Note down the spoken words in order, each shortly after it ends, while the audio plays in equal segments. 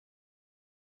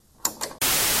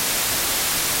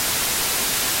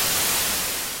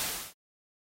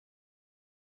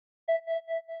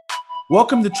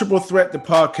Welcome to Triple Threat, the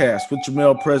podcast with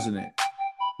Jamel President,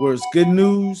 where it's good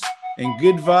news and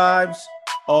good vibes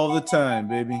all the time,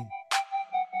 baby.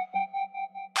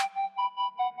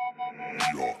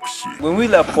 When we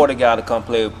left Portugal to come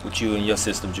play with you in your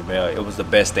system, Jamel, it was the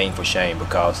best thing for Shane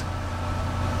because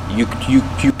you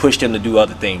pushed him to do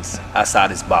other things outside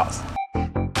his box.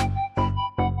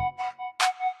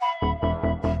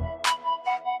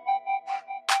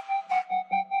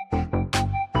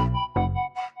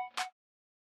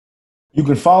 You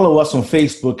can follow us on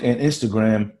Facebook and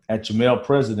Instagram at Jamel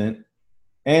President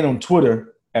and on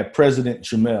Twitter at President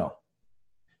Jamel.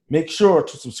 Make sure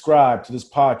to subscribe to this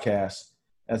podcast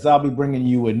as I'll be bringing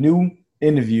you a new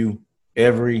interview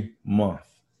every month.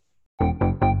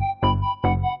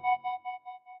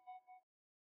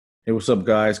 Hey, what's up,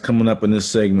 guys? Coming up in this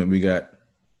segment, we got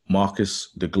Marcus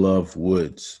 "The Glove"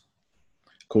 Woods.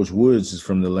 Coach Woods is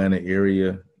from the Atlanta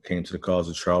area, came to the College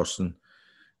of Charleston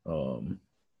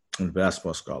on a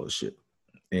basketball scholarship,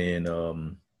 and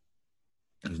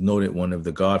is noted one of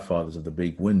the godfathers of the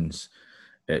big wins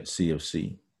at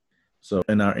CFC. So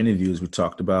in our interviews, we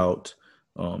talked about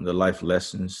the life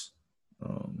lessons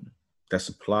that's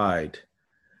applied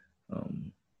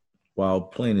while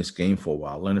playing this game for a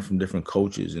while, learning from different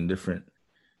coaches and different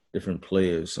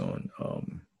players on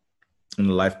in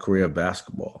the life career of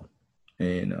basketball,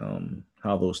 and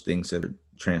how those things have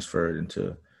transferred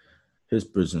into his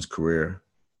business career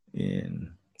in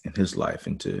his life,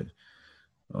 into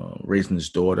raising his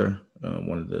daughter.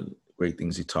 One of the great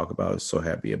things he talked about, is so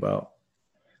happy about.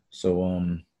 So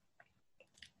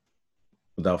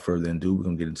without further ado, we're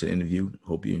going to get into the interview.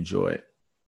 Hope you enjoy it.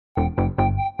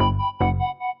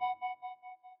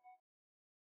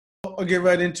 I'll get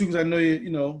right into, because I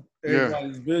know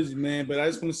everybody's busy, man. But I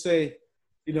just want to say,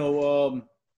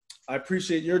 I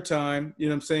appreciate your time,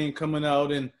 coming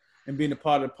out and being a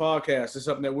part of the podcast. It's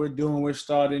something that we're doing. We're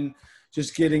starting,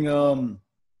 just getting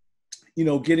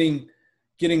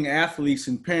athletes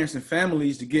and parents and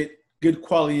families to get good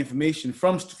quality information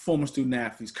from former student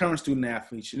athletes, current student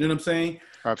athletes. You know what I'm saying?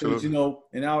 Absolutely. Because,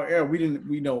 in our era,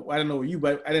 I don't know you,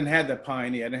 but I didn't have that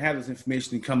pioneer. I didn't have this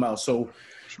information to come out. So,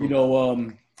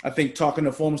 sure. I think talking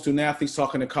to former student athletes,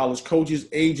 talking to college coaches,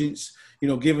 agents,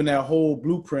 giving that whole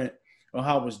blueprint on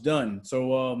how it was done.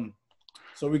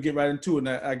 So we get right into it.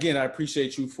 And again, I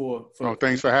appreciate you for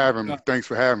thanks for having me. Thanks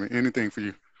for having me. Anything for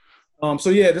you.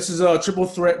 This is a Triple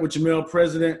Threat with Jamel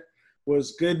President.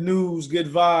 Was good news, good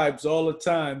vibes all the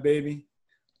time, baby.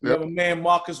 We have a man,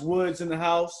 Marcus Woods, in the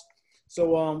house.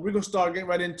 So we're going to start getting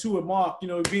right into it. Mark,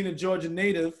 being a Georgia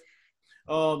native,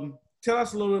 tell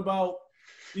us a little bit about,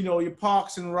 your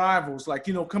parks and rivals. Like,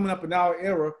 coming up in our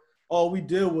era, all we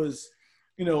did was,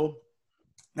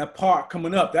 that park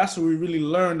coming up. That's where we really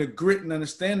learned the grit and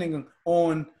understanding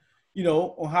on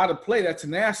how to play, that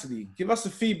tenacity. Give us the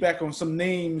feedback on some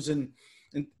names and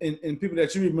people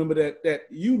that you remember that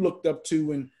you looked up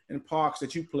to in parks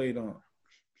that you played on.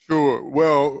 Sure.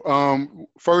 Well,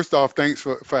 first off, thanks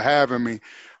for having me.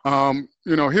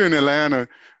 Here in Atlanta,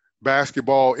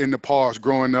 basketball in the parks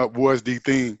growing up was the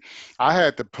thing. I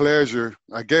had the pleasure,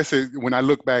 I guess when I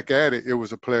look back at it, it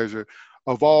was a pleasure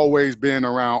of always being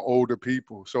around older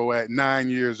people. So at 9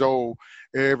 years old,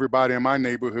 everybody in my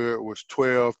neighborhood was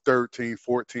 12, 13,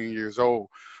 14 years old.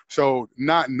 So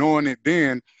not knowing it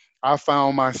then, I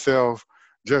found myself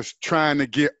just trying to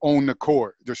get on the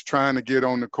court,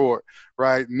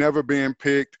 right? Never being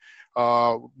picked,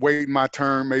 waiting my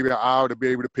turn, maybe an hour to be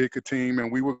able to pick a team.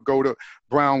 And we would go to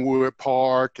Brownwood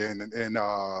Park and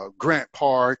Grant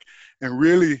Park. And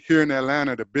really here in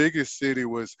Atlanta, the biggest city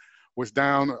was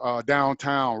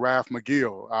downtown Ralph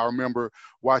McGill. I remember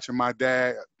watching my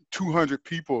dad, 200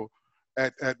 people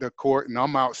at the court, and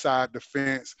I'm outside the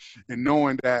fence, and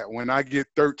knowing that when I get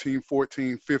 13,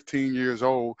 14, 15 years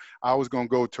old, I was going to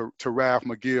go to Ralph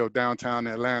McGill downtown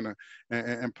Atlanta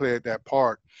and play at that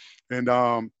park. And,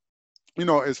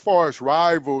 as far as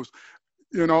rivals,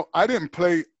 I didn't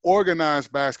play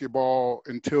organized basketball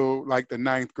until like the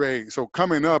 9th grade. So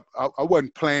coming up, I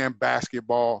wasn't playing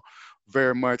basketball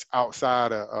very much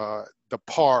outside of the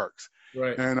parks.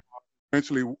 Right. And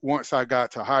eventually, once I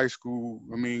got to high school,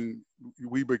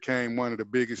 we became one of the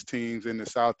biggest teams in the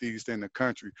Southeast in the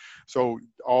country. So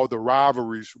all the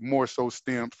rivalries more so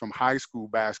stemmed from high school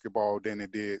basketball than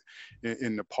it did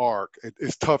in the park.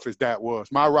 As tough as that was.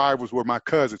 My rivals were my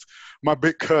cousins, my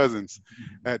big cousins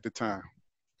at the time.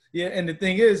 Yeah, and the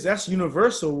thing is, that's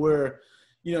universal where,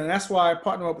 and that's why I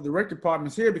partner up with the rec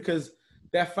departments here, because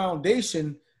that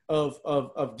foundation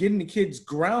of getting the kids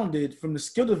grounded from the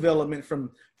skill development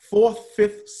from 4th,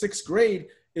 5th, 6th grade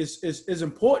is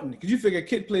important. Because you figure a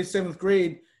kid plays 7th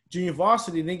grade junior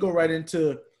varsity and they go right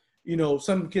into you know,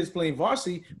 some kids playing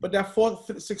varsity, but that fourth,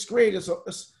 fifth, sixth grade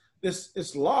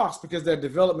is lost because their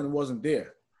development wasn't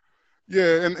there.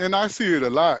 Yeah, and I see it a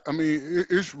lot. I mean,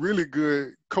 it's really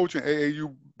good coaching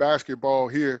AAU basketball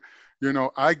here. You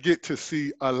know, I get to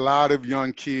see a lot of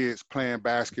young kids playing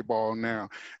basketball now,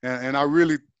 and I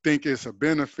really think it's a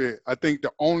benefit. I think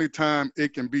the only time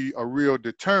it can be a real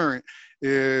deterrent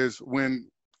is when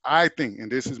I think,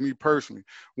 and this is me personally,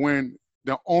 when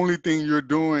the only thing you're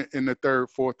doing in the third,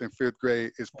 fourth, and fifth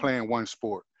grade is playing one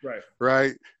sport. Right.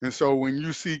 Right. And so when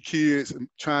you see kids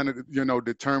trying to, you know,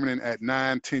 determining at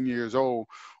 9, 10 years old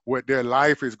what their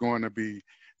life is going to be,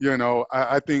 you know,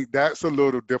 I think that's a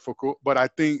little difficult. But I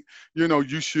think, you know,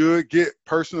 you should get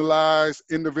personalized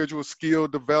individual skill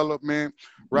development.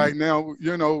 Right now,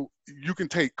 you know, you can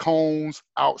take cones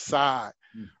outside,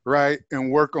 right,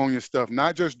 and work on your stuff,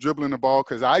 not just dribbling the ball.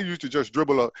 Because I used to just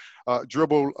dribble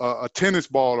a tennis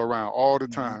ball around all the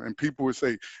time, and people would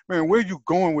say, "Man, where you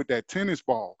going with that tennis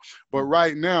ball?" But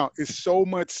right now, it's so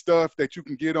much stuff that you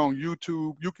can get on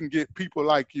YouTube. You can get people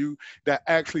like you that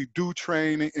actually do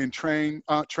training and train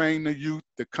the youth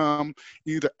to come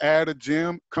either at a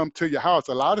gym, come to your house.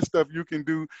 A lot of stuff you can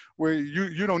do where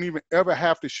you don't even ever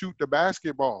have to shoot the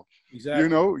basketball. Exactly. You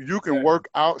know, you can work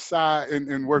outside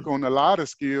and work on a lot of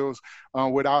skills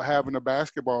without having a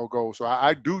basketball goal. So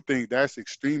I do think that's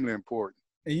extremely important.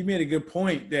 And you made a good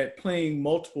point that playing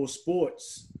multiple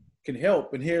sports can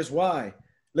help. And here's why.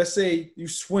 Let's say you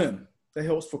swim. That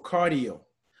helps for cardio.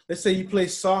 Let's say you play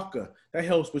soccer. That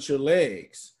helps with your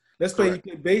legs. Let's say you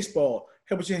play baseball.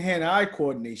 Help with your hand-eye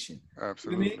coordination.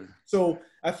 Absolutely. You know what I mean? So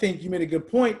I think you made a good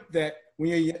point that when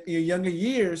you're in your younger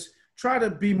years, try to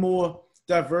be more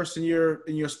diverse in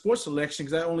your sports selection,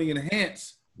 because that only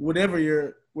enhance whatever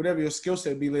your skill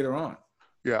set be later on.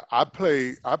 Yeah, I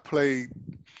played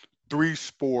 3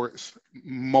 sports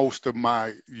most of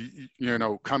my, you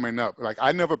know, coming up. Like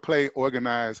I never played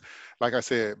organized, like I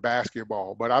said,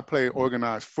 basketball, but I played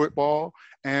organized football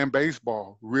and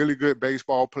baseball. Really good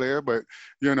baseball player, but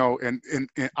you know, in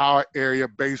our area,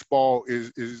 baseball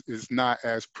is not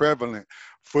as prevalent.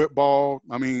 Football,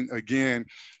 I mean, again,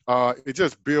 it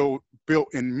just built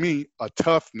in me a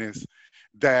toughness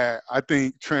that I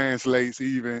think translates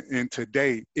even in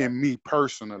today in me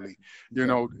personally, you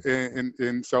know,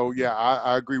 and so, yeah,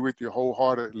 I agree with you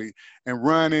wholeheartedly. And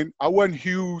running, I wasn't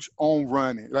huge on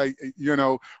running, like, you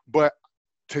know, but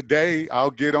today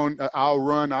I'll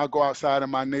run, I'll go outside in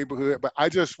my neighborhood, but I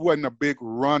just wasn't a big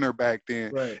runner back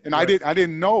then. Right, and I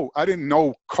didn't know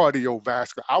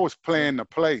cardiovascular. I was playing the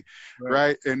play,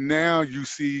 right? And now you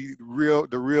see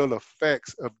the real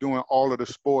effects of doing all of the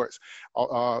sports,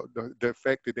 the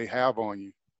effect that they have on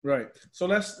you. Right. So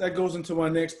that goes into my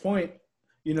next point,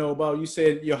 you know, about, you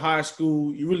said your high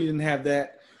school, you really didn't have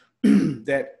that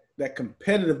that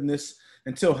competitiveness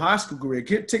until high school career.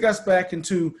 Take us back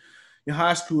into your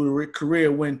high school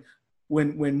career when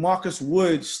Marcus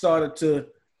Woods started to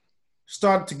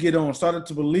get on, started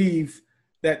to believe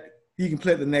that he can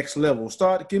play at the next level.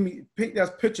 Pick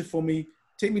that picture for me.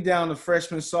 Take me down to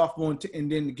freshman, sophomore,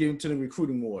 and then get into the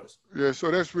recruiting wars. Yeah, so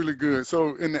that's really good.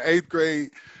 So in the 8th grade,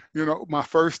 you know, my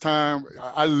first time,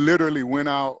 I literally went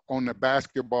out on the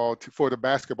for the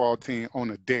basketball team on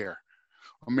a dare.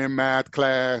 I'm in math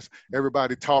class,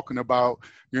 everybody talking about,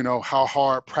 you know, how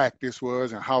hard practice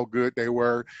was and how good they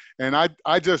were. And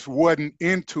I just wasn't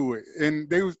into it. And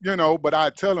they was, you know, but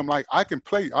I tell them, like, I can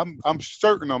play. I'm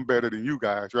certain I'm better than you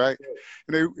guys, right?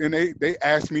 And they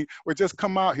asked me, well, just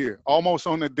come out here, almost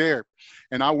on the dare.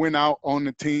 And I went out on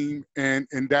the team, and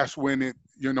that's when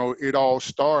it all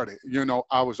started. You know,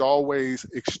 I was always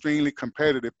extremely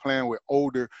competitive playing with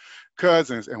older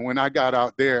cousins. And when I got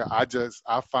out there,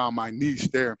 I found my niche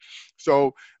there.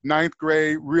 So 9th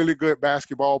grade, really good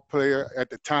basketball player at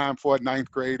the time for a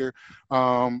 9th grader.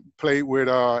 Played with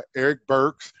Eric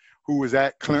Burks, who was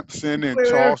at Clemson and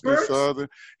Charleston Southern.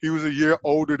 He was a year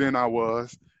older than I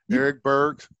was. Eric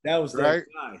Burks. That was right?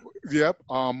 That guy. Yep.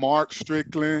 Mark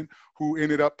Strickland, who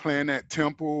ended up playing at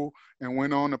Temple and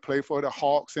went on to play for the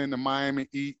Hawks and the Miami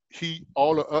Heat.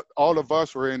 All of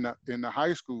us were in the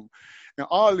high school. And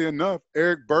oddly enough,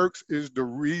 Eric Burks is the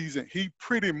reason he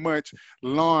pretty much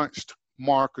launched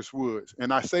Marcus Woods.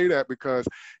 And I say that because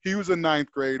he was a 9th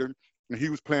grader and he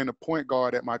was playing the point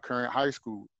guard at my current high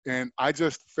school. And I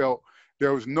just felt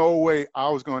there was no way I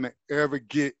was going to ever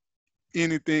get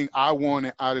anything I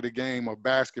wanted out of the game of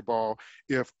basketball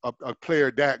if a player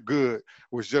that good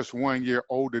was just 1 year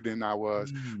older than I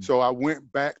was. So I went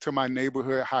back to my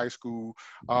neighborhood high school,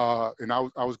 and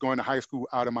I was going to high school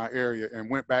out of my area, and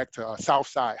went back to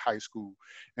Southside High School.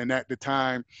 And at the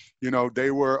time, you know,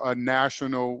 they were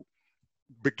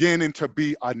beginning to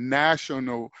be a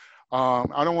national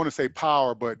I don't want to say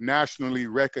power, but nationally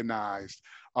recognized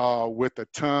with a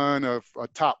ton of a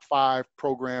top 5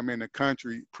 program in the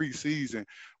country preseason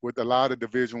with a lot of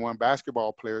Division I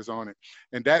basketball players on it.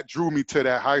 And that drew me to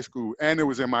that high school, and it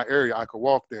was in my area. I could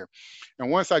walk there. And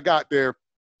once I got there,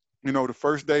 you know, the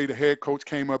first day the head coach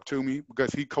came up to me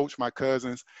because he coached my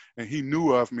cousins and he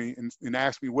knew of me and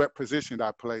asked me what position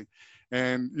I play.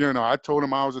 And, you know, I told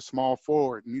him I was a small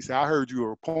forward. And he said, I heard you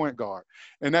were a point guard.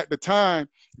 And at the time,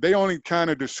 they only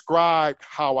kind of described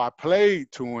how I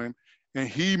played to him. And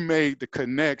he made the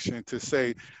connection to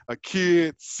say a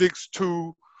kid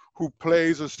 6'2", who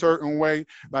plays a certain way,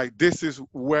 like this is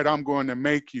what I'm going to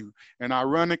make you. And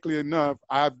ironically enough,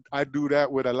 I do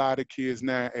that with a lot of kids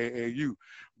now at AAU.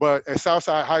 But at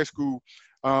Southside High School,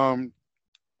 went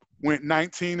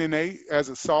 19-8 as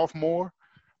a sophomore,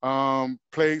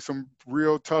 played some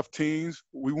real tough teams.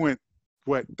 We went,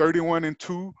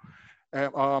 31-2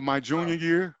 at my junior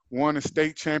year, won a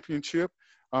state championship.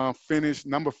 Finished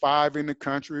number 5 in the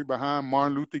country behind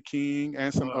Martin Luther King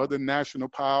and some other national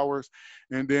powers.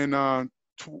 And then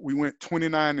we went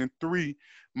 29-3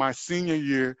 my senior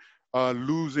year,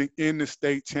 losing in the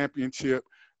state championship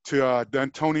to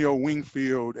D'Antonio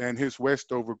Wingfield and his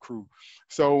Westover crew.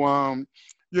 So,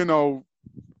 you know,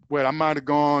 I might have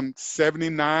gone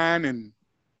 79-15,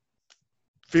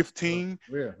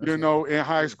 you know, in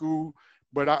high school.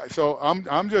 But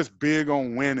I'm just big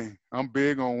on winning. I'm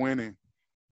big on winning.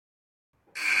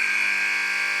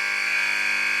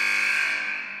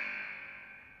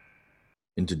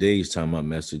 In today's timeout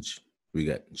message, we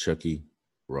got Chucky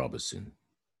Robinson.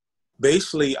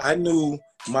 Basically, I knew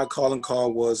my calling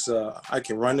card was I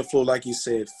can run the floor, like you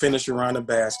said, finish around the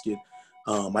basket.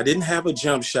 I didn't have a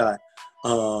jump shot.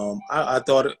 I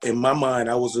thought in my mind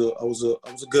I was a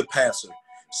good passer,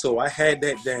 so I had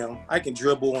that down. I can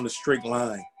dribble on a straight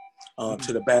line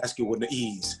to the basket with the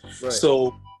ease. Right.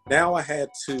 So now I had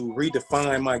to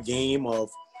redefine my game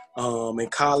of. In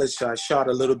college, I shot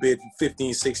a little bit,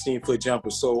 15, 16-foot jumper.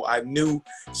 So I knew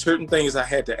certain things I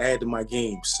had to add to my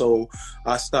game. So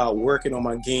I started working on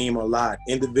my game a lot,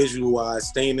 individual-wise,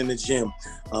 staying in the gym,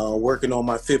 working on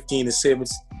my 15 to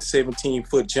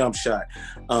 17-foot jump shot.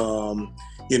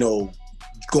 You know,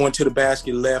 going to the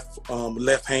basket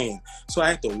left hand. So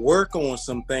I had to work on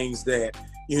some things that,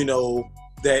 you know,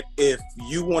 that if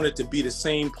you wanted to be the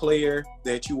same player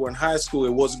that you were in high school,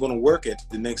 it wasn't going to work at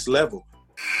the next level.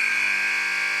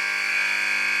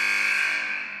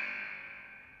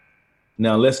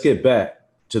 Now let's get back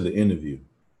to the interview.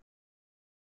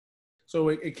 So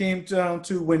it came down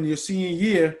to when your senior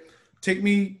year. Give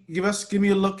me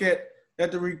a look at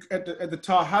the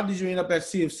top. How did you end up at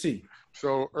CFC?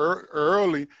 So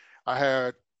early, I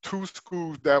had 2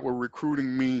 schools that were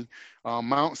recruiting me,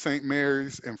 Mount St.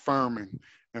 Mary's and Furman.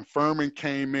 And Furman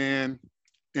came in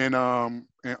and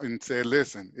said,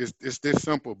 listen, it's this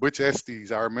simple. Butch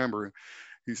Estes, I remember,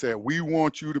 he said, we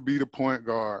want you to be the point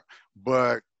guard,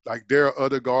 but like there are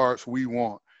other guards we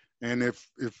want. And if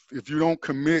you don't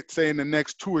commit, say in the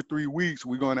next 2 or 3 weeks,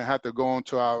 we're going to have to go on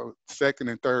to our second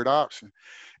and third option.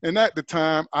 And at the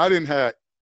time, I didn't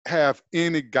have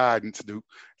any guidance, Duke.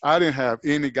 I didn't have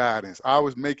any guidance. I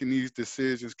was making these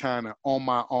decisions kind of on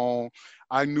my own.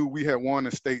 I knew we had won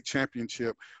a state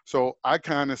championship. So I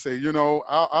kind of say, you know,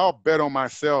 I'll bet on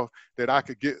myself that I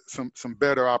could get some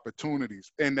better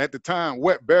opportunities. And at the time,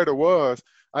 what better was,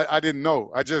 I didn't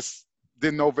know. I just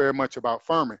didn't know very much about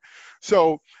Furman.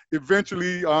 So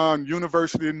eventually,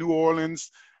 University of New Orleans,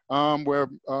 where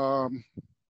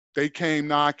they came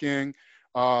knocking,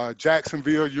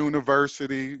 Jacksonville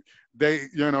University,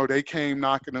 they came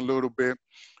knocking a little bit.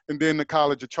 And then the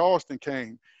College of Charleston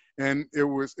came. And it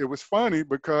was funny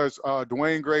because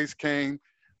Dwayne Grace came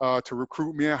to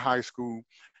recruit me in high school.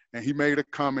 And he made a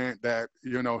comment that,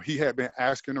 you know, he had been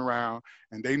asking around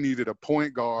and they needed a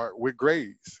point guard with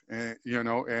grades. And, you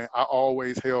know, and I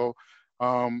always held,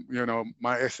 you know,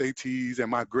 my SATs and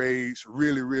my grades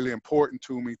really, really important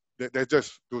to me. That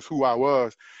just was who I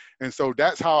was. And so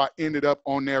that's how I ended up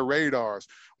on their radars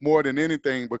more than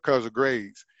anything because of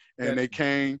grades. And they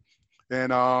came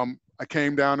and I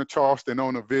came down to Charleston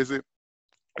on a visit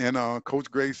and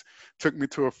Coach Grace took me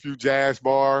to a few jazz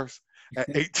bars. At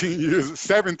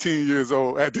 17 years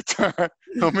old at the time.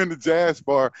 I'm in the jazz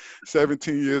bar,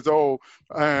 17 years old.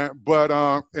 But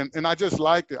I just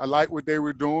liked it. I liked what they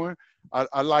were doing.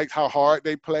 I liked how hard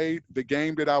they played, the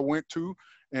game that I went to.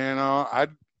 And I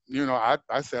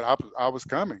said I was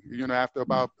coming. You know, after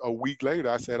about a week later,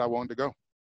 I said I wanted to go.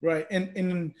 Right.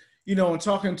 And you know, and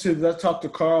talk to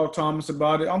Carl Thomas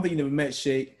about it. I don't think you never met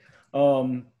Shake.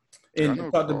 And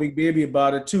talked to Big Baby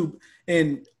about it too.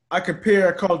 And I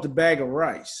call it the bag of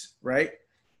rice, right?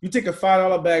 you take a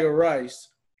 $5 bag of rice.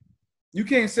 You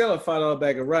can't sell a $5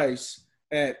 bag of rice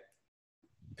at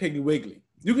Piggly Wiggly.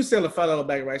 You can sell a $5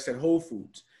 bag of rice at Whole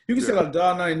Foods. You can sell a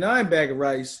 $1.99 bag of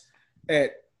rice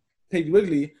at Piggly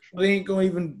Wiggly, but they ain't gonna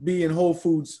even be in Whole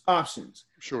Foods options.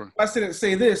 Sure. I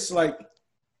say this, like,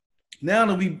 now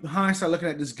that we hindsight looking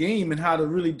at this game and how to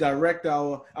really direct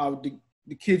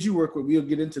the kids you work with, we'll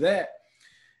get into that.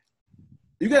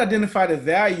 You got to identify the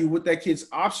value, what that kid's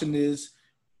option is,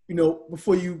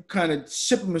 before you kind of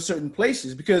ship them to certain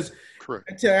places. Because correct.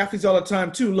 I tell athletes all the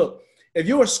time too, look, if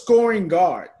you're a scoring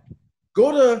guard,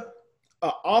 go to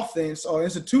an offense or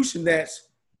institution that's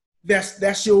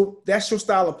your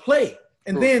style of play.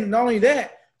 And sure. Then not only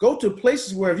that, go to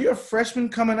places where if you're a freshman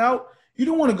coming out, you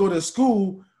don't want to go to a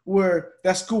school where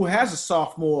that school has a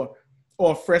sophomore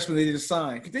or a freshman they just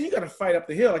signed. Because then you got to fight up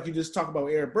the hill, like you just talked about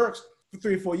with Eric Burks, for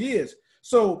 3 or 4 years.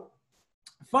 So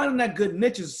finding that good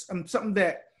niche is something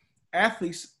that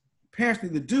athletes, parents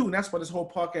need to do, and that's what this whole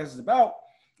podcast is about.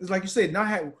 Is like you said,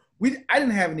 I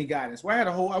didn't have any guidance.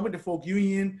 Well, I went to Folk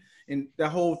Union and that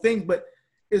whole thing, but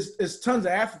it's tons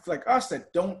of athletes like us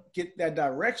that don't get that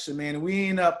direction, man, and we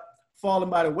end up falling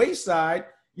by the wayside,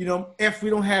 if we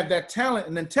don't have that talent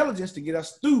and intelligence to get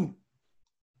us through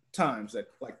times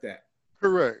like that.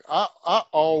 Correct. I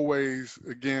always,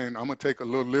 again, I'm going to take a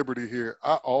little liberty here.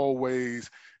 I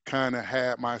always kind of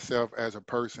had myself as a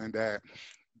person that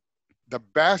the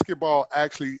basketball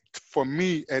actually, for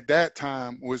me at that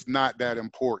time, was not that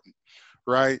important,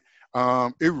 right?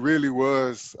 It really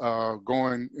was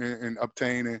going and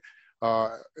obtaining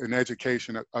an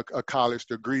education, a college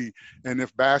degree. And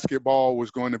if basketball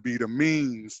was going to be the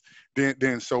means,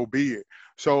 then so be it.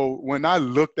 So when I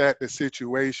looked at the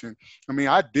situation,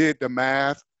 I did the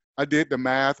math. I did the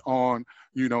math on,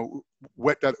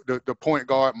 what the point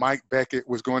guard, Mike Beckett,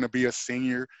 was going to be a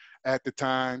senior at the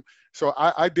time. So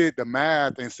I did the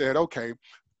math and said, okay,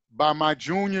 by my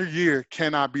junior year,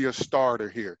 can I be a starter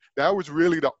here? That was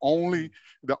really the only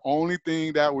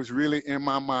thing that was really in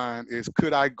my mind is,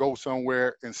 could I go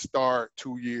somewhere and start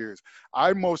 2 years?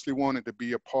 I mostly wanted to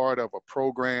be a part of a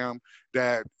program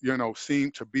that,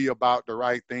 seemed to be about the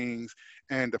right things.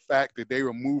 And the fact that they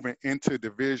were moving into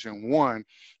Division I,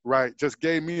 right, just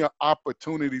gave me an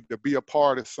opportunity to be a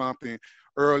part of something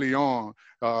early on,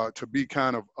 to be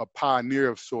kind of a pioneer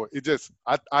of sort.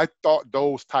 I thought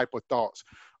those type of thoughts.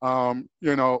 I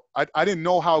didn't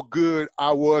know how good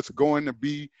I was going to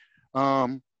be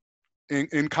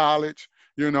in college.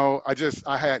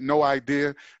 I had no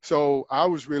idea. So I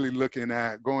was really looking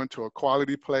at going to a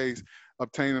quality place,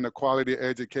 obtaining a quality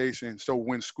education. So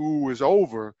when school was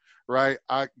over, right,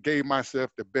 I gave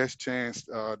myself the best chance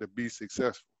to be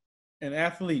successful. And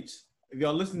athletes, if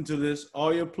y'all listen to this,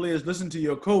 all your players listen to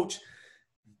your coach.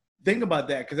 Think about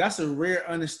that, because that's a rare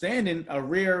understanding, a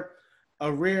rare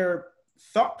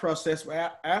thought process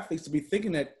for athletes to be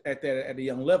thinking at a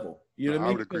young level. You know what I mean?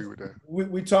 I would agree with that.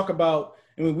 We talk about,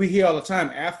 we hear all the time,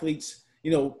 athletes,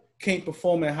 can't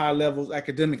perform at high levels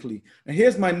academically. And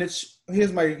here's my niche.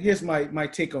 Here's my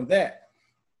take on that.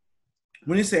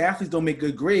 When you say athletes don't make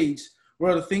good grades,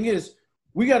 well, the thing is,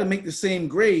 we got to make the same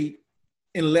grade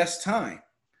in less time.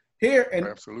 Here, and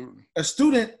absolutely, a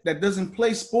student that doesn't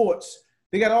play sports,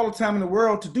 they got all the time in the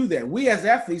world to do that. We as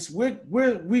athletes,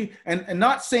 and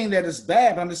not saying that it's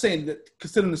bad, but I'm just saying that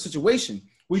considering the situation,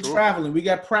 we sure. traveling, we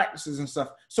got practices and stuff.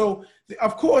 So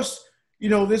of course,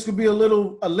 this could be a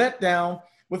letdown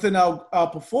within our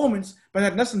performance, but it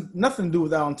had nothing to do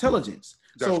with our intelligence.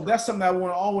 That's something I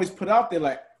want to always put out there.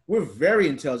 Like, we're very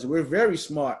intelligent, we're very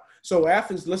smart. So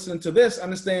athletes listening to this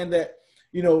understand that,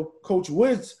 Coach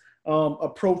Woods'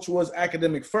 approach was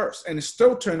academic first, and it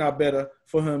still turned out better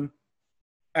for him,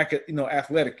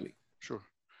 athletically. Sure.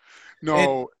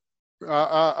 No,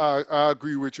 I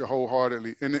agree with you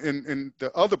wholeheartedly. And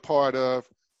the other part of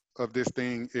this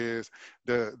thing is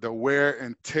the wear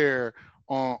and tear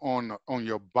on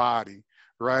your body,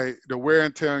 right? The wear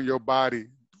and tear on your body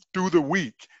through the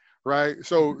week, right?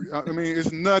 So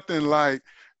it's nothing like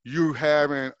you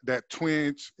having that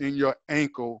twinge in your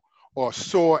ankle or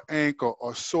sore ankle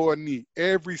or sore knee.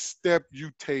 Every step you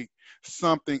take,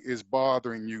 something is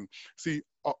bothering you. See,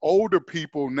 older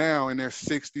people now in their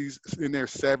 60s, in their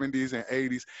 70s and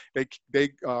 80s, they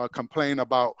complain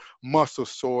about muscle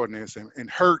soreness and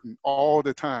hurting all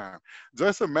the time.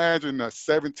 Just imagine a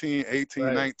 17, 18,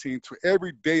 right. 19, to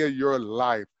every day of your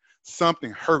life,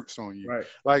 something hurts on you. Right.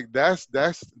 Like that's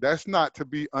not to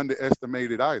be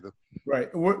underestimated either.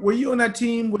 Right. Were you on that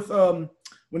team with when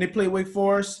they played Wake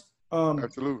Forest?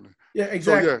 Absolutely. Yeah,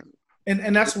 exactly. So, yeah.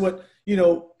 And that's what,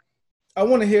 I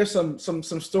want to hear some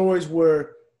stories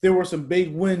where there were some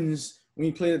big wins when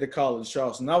you played at the College of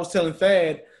Charleston. I was telling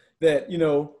Thad, that,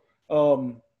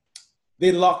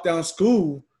 they locked down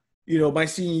school, my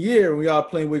senior year, and we all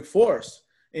playing Wake Forest.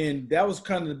 And that was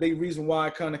kind of the big reason why I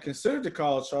kind of considered the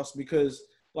college, Charleston, because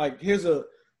like here's a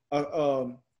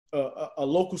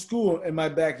local school in my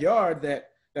backyard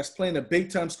that's playing a big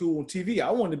time school on TV.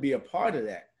 I wanted to be a part of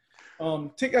that.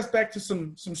 Take us back to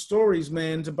some stories,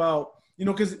 man, about,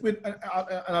 because and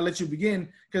I'll let you begin,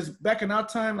 because back in our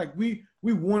time, like we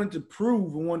wanted to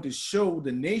prove and wanted to show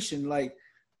the nation, like,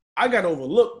 I got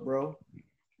overlooked, bro.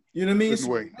 You know what I mean? So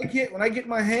when I get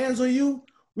my hands on you,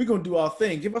 we're going to do our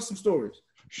thing. Give us some stories.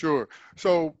 Sure.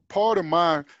 So part of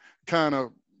my kind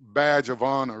of badge of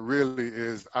honor really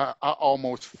is I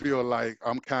almost feel like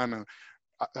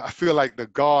I feel like the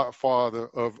godfather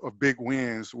of big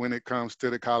wins when it comes to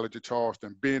the College of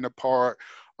Charleston, being a part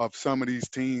of some of these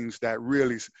teams that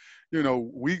really,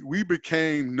 we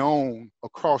became known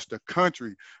across the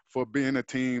country for being a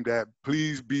team that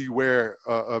please beware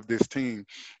of this team.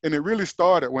 And it really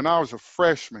started when I was a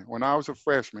freshman.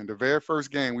 The very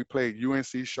first game we played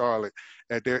UNC Charlotte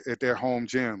at their home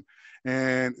gym.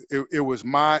 And it was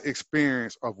my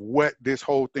experience of what this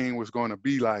whole thing was going to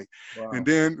be like. Wow. And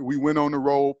then we went on the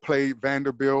road, played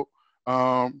Vanderbilt,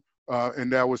 and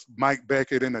that was Mike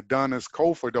Beckett and Adonis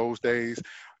Kofor those days.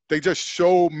 They just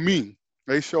showed me.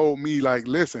 They showed me like,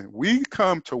 listen, we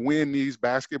come to win these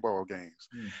basketball games.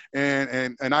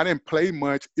 And I didn't play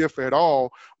much, if at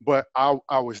all, but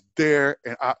I was there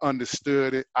and I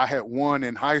understood it. I had won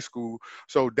in high school.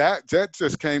 So that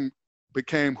just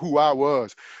became who I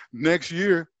was. Next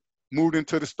year, moved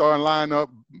into the starting lineup,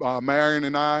 Marion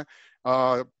and I,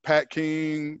 Pat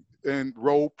King and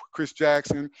Rope, Chris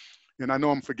Jackson, and I know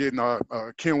I'm forgetting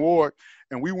Ken Ward,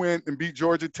 and we went and beat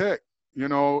Georgia Tech.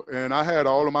 And I had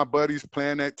all of my buddies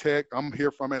playing at Tech. I'm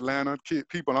here from Atlanta,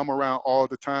 people I'm around all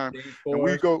the time. And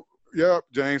we go,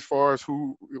 James Forrest,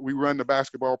 who we run the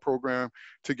basketball program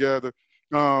together,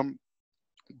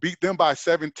 beat them by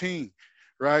 17,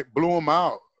 right? Blew them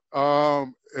out.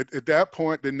 At that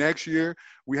point, the next year,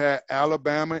 we had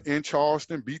Alabama in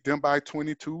Charleston, beat them by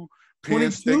 22.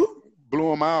 22? Blew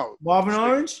them out. Marvin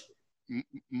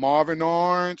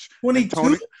Orange?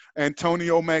 22?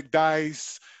 Antonio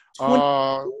McDyess.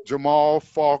 Jamal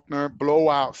Faulkner,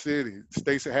 blowout city.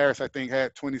 Stacey Harris, I think,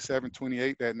 had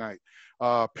 27-28 that night.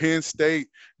 Penn State,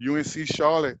 UNC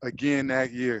Charlotte again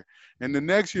that year. And the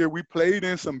next year we played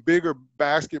in some bigger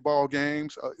basketball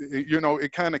games.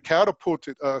 It kind of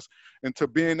catapulted us into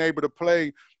being able to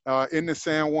play in the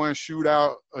San Juan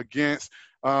shootout against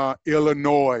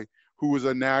Illinois, who was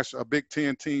a Big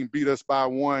Ten team, beat us by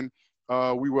 1.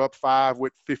 We were up 5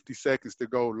 with 50 seconds to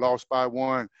go, lost by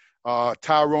 1.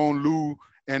 Tyrone Lue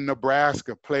and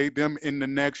Nebraska played them in the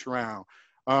next round.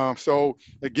 So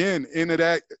again, into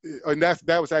that, and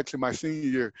that was actually my senior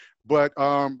year. But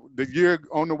the year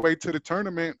on the way to the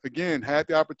tournament, again, had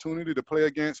the opportunity to play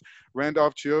against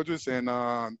Randolph Childress and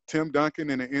Tim Duncan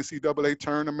in the NCAA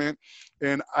tournament.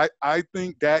 And I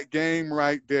think that game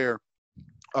right there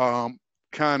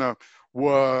kind of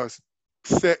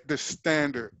set the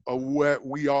standard of what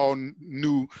we all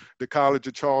knew the College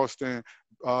of Charleston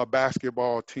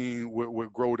basketball team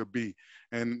would grow to be.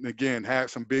 And again, had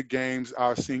some big games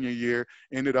our senior year,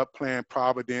 ended up playing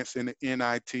Providence in the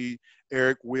NIT,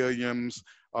 Eric Williams,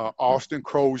 Austin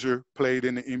Crozier played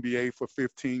in the NBA for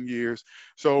 15 years.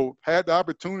 So had the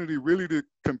opportunity really to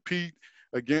compete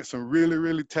against some really,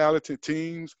 really talented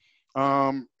teams.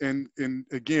 And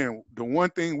again, the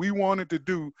one thing we wanted to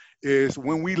do is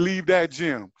when we leave that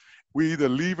gym, we either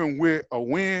leaving with a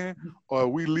win or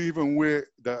we leaving with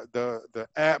the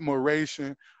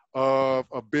admiration of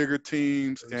bigger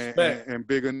teams and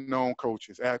bigger known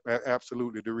coaches.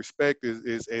 Absolutely. The respect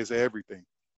is everything.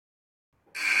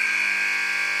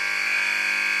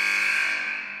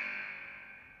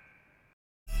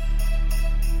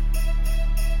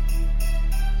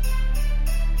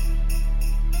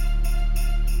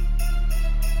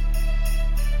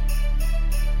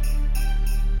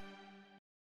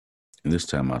 In this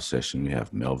time of our session, we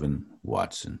have Melvin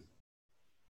Watson.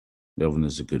 Melvin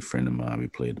is a good friend of mine. We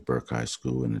played at Burke High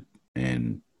School,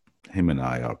 and him and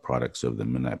I are products of the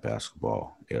midnight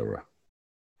basketball era.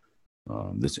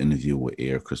 This interview will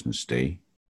air Christmas Day.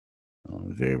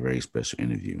 Very, very special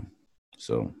interview.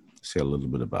 So say a little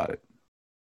bit about it.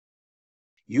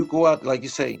 You go out, like you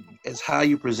say, it's how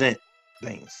you present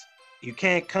things. You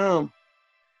can't come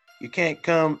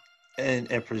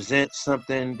and present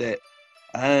something that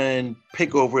and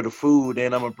pick over the food,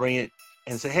 and I'm gonna bring it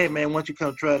and say, hey man, why don't you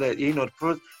come try that? The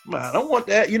first, I don't want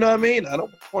that, you know what I mean? I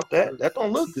don't want that. That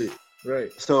don't look good. Right.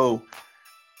 So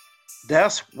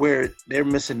that's where they're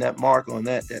missing that mark on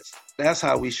that. That's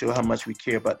how we show how much we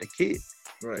care about the kid.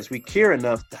 Right. Because we care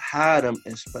enough to hide them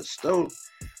but still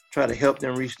try to help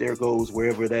them reach their goals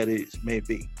wherever that is may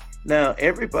be. Now,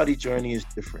 everybody's journey is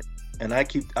different. And I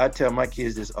tell my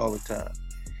kids this all the time.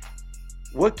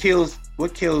 What kills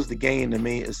the game to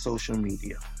me is social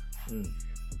media.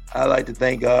 I like to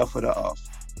thank God for the offer.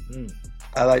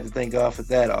 I like to thank God for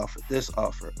that offer, this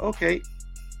offer. Okay.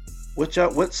 What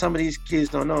some of these kids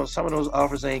don't know, some of those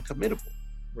offers ain't committable.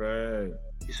 Right.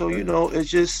 So, it's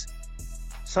just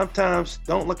sometimes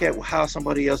don't look at how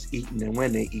somebody else eating and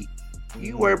when they eat.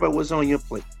 You worry about what's on your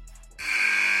plate.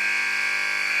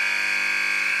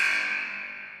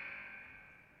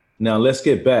 Now let's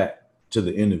get back to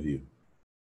the interview.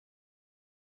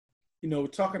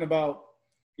 Talking about,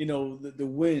 the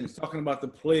wins, talking about the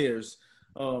players.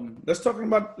 Let's talk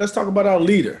about our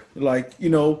leader. Like,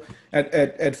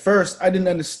 at first I didn't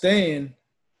understand,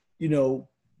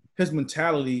 his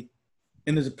mentality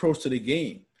and his approach to the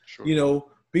game. Sure.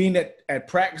 Being at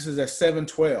practices at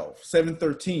 7:12,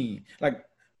 7:13. Like,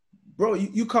 bro,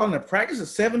 you calling a practice at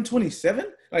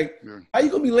 7:27? Like, how you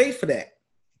gonna be late for that?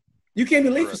 You can't be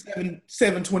late for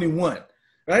 7:21,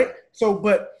 right? So,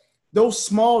 but those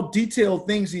small detailed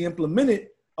things he implemented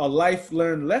are life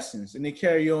learned lessons, and they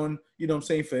carry on,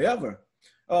 forever.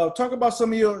 Talk about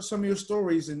some of your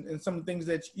stories and some things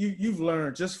that you've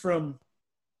learned just from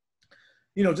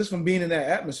being in that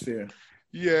atmosphere.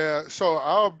 Yeah, so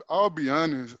I'll be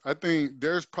honest. I think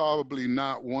there's probably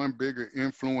not one bigger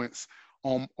influence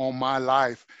on my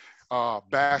life,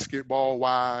 basketball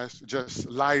wise, just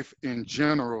life in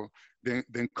general, than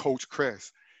Coach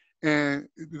Kress. And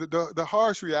the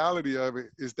harsh reality of it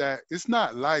is that it's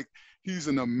not like he's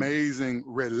an amazing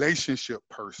relationship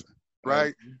person,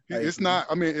 right? It's not.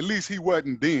 I mean, at least he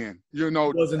wasn't then. He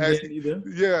wasn't then either.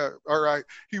 Yeah, all right.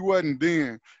 He wasn't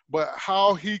then, but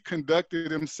how he conducted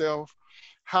himself,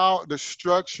 how the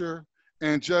structure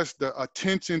and just the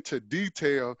attention to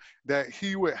detail that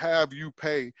he would have you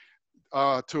pay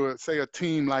to, say, a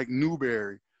team like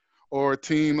Newberry or a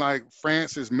team like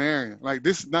Francis Marion. Like,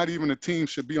 this is not even a team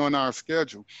should be on our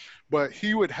schedule, but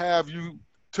he would have you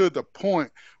to the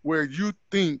point where you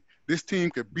think this team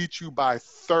could beat you by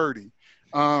 30.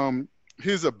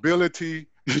 His ability,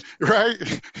 right?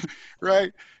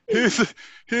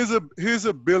 His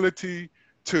ability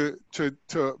to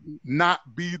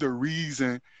not be the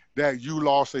reason that you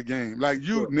lost a game. Like,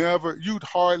 you'd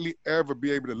hardly ever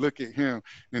be able to look at him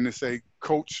and to say,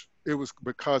 Coach, it was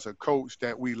because of Coach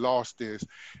that we lost this.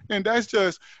 And that's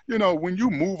just, when you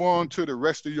move on to the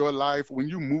rest of your life, when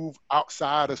you move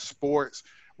outside of sports,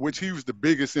 which he was the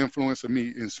biggest influence of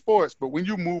me in sports, but when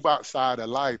you move outside of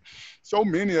life, so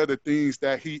many of the things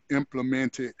that he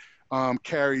implemented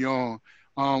carry on.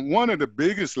 One of the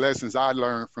biggest lessons I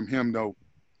learned from him, though,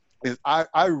 is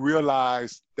I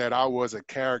realized that I was a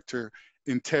character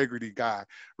integrity guy,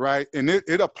 right? And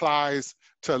it applies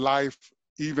to life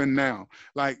even now.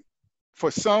 Like, for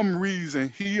some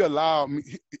reason, he allowed me,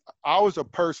 I was a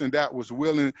person that was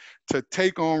willing to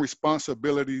take on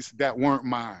responsibilities that weren't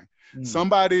mine.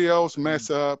 Somebody else mess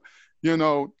up,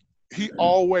 he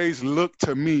always looked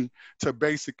to me to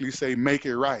basically say, make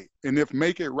it right. And if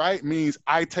make it right means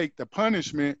I take the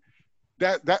punishment,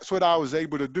 that's what I was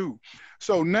able to do.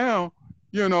 So now,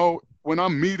 when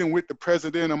I'm meeting with the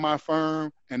president of my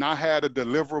firm and I had a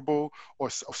deliverable, or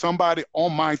somebody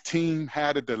on my team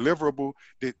had a deliverable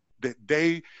that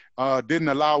they didn't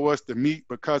allow us to meet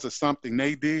because of something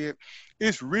they did,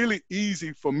 it's really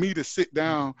easy for me to sit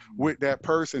down with that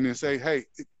person and say, hey,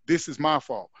 this is my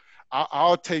fault.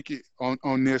 I'll take it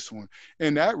on this one.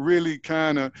 And that really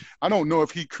kind of, I don't know if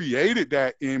he created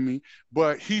that in me,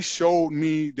 but he showed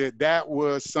me that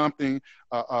was something,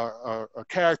 a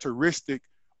characteristic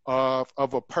of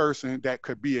a person that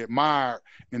could be admired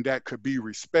and that could be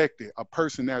respected, a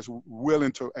person that's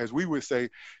willing to, as we would say,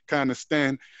 kind of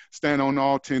stand on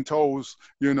all 10 toes,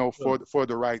 for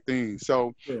the right thing.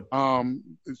 So,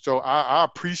 so I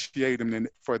appreciate him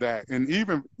for that. And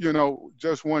even,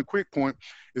 just one quick point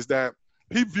is that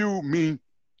he viewed me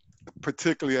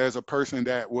particularly as a person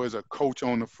that was a coach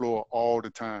on the floor all the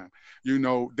time.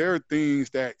 There are things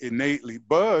that innately,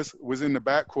 Buzz was in the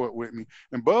backcourt with me,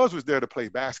 and Buzz was there to play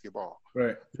basketball.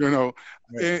 Right. And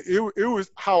it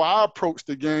was how I approached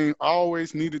the game. I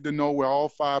always needed to know where all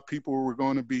 5 people were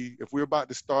going to be. If we're about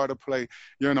to start a play,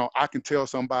 I can tell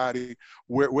somebody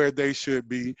where they should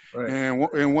be. Right.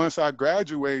 And once I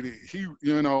graduated,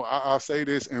 I'll say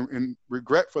this, and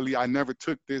regretfully, I never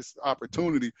took this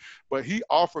opportunity, but he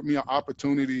offered me an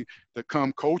opportunity to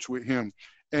come coach with him.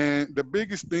 And the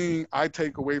biggest thing I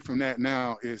take away from that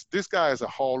now is this guy is a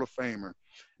Hall of Famer.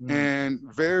 And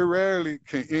very rarely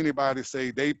can anybody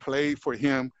say they played for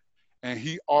him and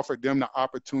he offered them the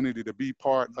opportunity to be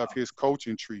part of his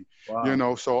coaching tree. Wow. You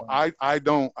know, so I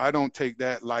don't take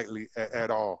that lightly at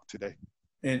all today.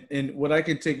 And what I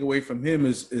can take away from him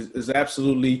is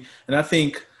absolutely, and I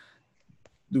think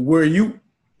the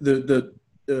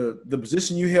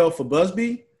position you held for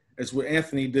Busby is what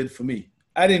Anthony did for me.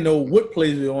 I didn't know what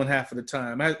plays we were on half of the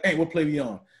time. Hey, what play we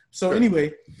on? So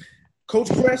anyway, Coach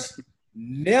Kress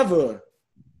never,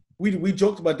 we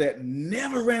joked about that,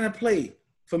 never ran a play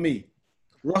for me.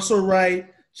 Russell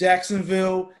Wright,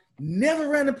 Jacksonville, never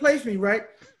ran a play for me, right?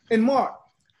 And Mark,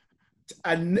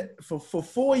 for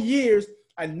 4 years,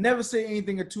 I never say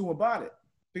anything to him about it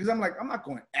because I'm like, I'm not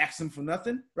going to ask him for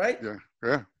nothing, right?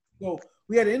 Yeah. So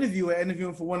we had an interview. I interviewed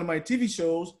him for one of my TV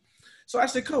shows. So I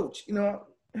said, Coach, you know,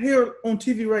 here on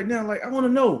TV right now, like, I want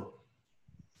to know,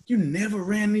 you never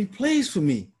ran any plays for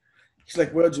me. He's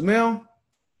like, well, Jamel,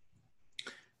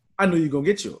 I knew you were going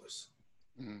to get yours.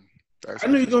 I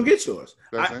knew you were going to get yours.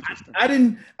 That's interesting. I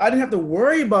didn't have to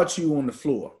worry about you on the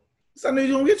floor. So I knew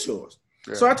you were going to get yours.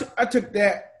 Yeah. So I took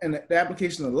that and the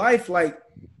application of life, like,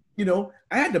 you know,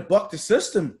 I had to buck the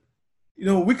system. You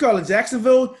know, we call it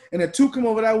Jacksonville, and the two come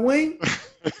over that wing.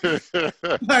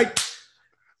 Like,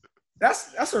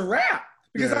 that's a wrap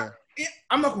because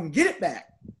I'm not going to get it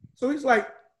back. So he's like,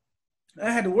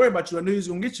 I had to worry about you. I knew he was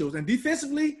going to get yours. And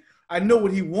defensively, I know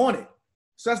what he wanted.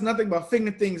 So that's nothing but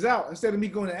figuring things out. Instead of me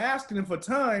going and asking him for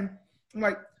time, I'm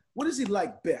like, what does he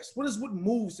like best? What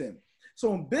moves him?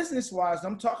 So in business-wise,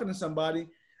 I'm talking to somebody,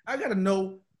 I got to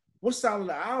know what side of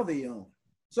the aisle they on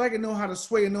so I can know how to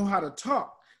sway and know how to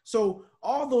talk. So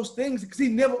all those things, because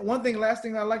last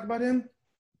thing I liked about him,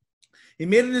 he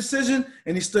made a decision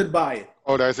and he stood by it.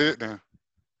 Oh, that's it then.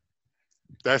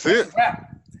 That's it.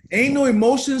 Ain't no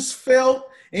emotions felt,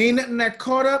 ain't nothing that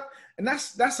caught up. And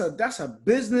that's a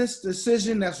business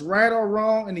decision that's right or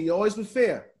wrong, and he always was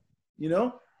fair, you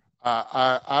know?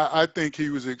 I think he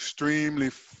was extremely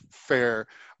fair.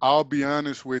 I'll be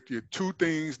honest with you. Two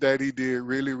things that he did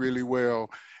really, really well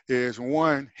is,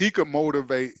 one, he could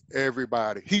motivate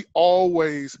everybody. He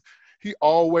always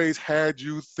had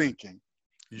you thinking.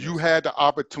 You had the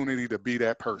opportunity to be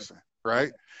that person,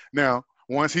 right? Now,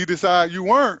 once he decided you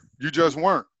weren't, you just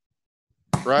weren't,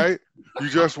 right? You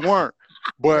just weren't.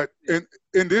 But and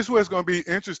this was going to be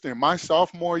interesting. My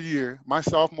sophomore year, I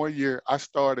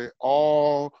started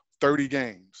all 30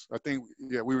 games. I think,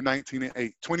 we were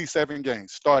 19-8, 27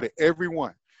 games, started every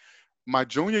one. My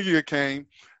junior year came,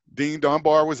 Dean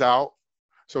Dunbar was out,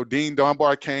 so Dean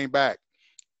Dunbar came back.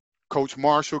 Coach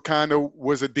Marshall kind of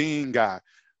was a Dean guy.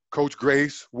 Coach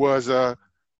Grace was a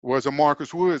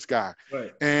Marcus Woods guy.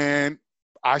 Right. And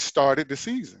I started the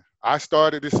season. I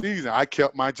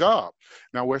kept my job.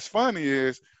 Now, what's funny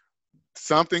is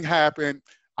something happened.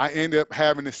 I ended up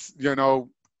having to,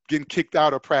 getting kicked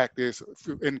out of practice.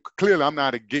 And clearly, I'm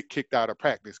not a get kicked out of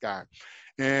practice guy.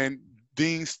 And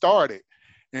Dean started.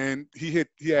 And he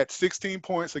had 16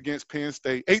 points against Penn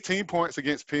State, 18 points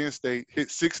against Penn State,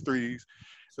 hit 6 threes.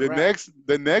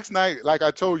 The next night, like I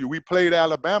told you, we played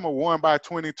Alabama, won by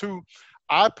 22.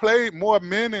 I played more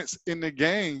minutes in the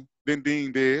game than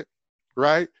Dean did,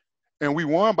 right? And we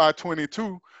won by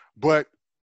 22. But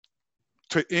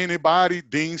to anybody,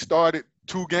 Dean started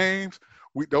 2 games.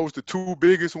 Those the 2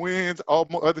 biggest wins of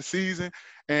the season,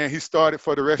 and he started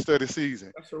for the rest of the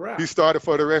season. That's a wrap. He started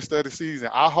for the rest of the season.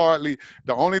 The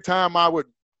only time I would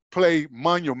play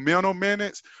monumental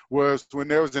minutes was when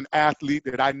there was an athlete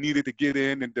that I needed to get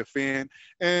in and defend,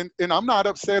 and I'm not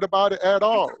upset about it at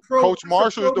all. Coach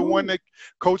Marshall is the one that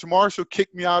Coach Marshall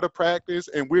kicked me out of practice,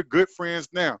 and we're good friends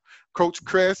now. Coach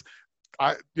Kress,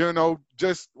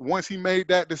 just once he made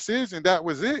that decision, that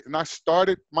was it. And I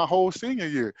started my whole senior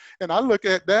year. And I look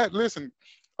at that, listen,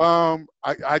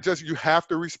 you have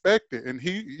to respect it. And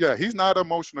he's not an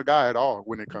emotional guy at all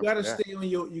when it comes to that.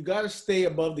 You gotta stay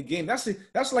above the game. That's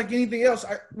like anything else.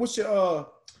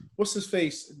 What's his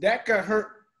face? Dak got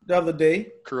hurt the other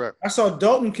day. Correct. I saw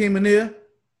Dalton came in there.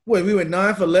 We went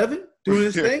 9 for 11 doing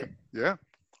his thing. Yeah,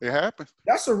 it happens.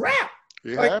 That's a wrap.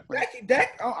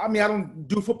 Dak, I mean, I don't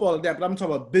do football like that, but I'm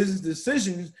talking about business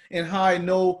decisions and how I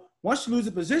know once you lose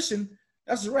a position,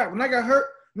 that's a wrap. When I got hurt,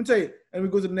 let me tell you, and we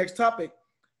go to the next topic.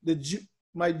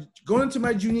 Going into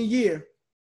my junior year,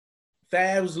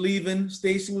 Thad was leaving,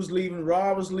 Stacy was leaving,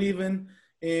 Rob was leaving,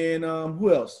 and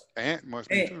who else? Ant must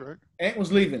be too, right? Ant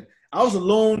was leaving. I was a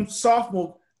lone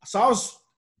sophomore, so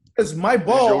it's my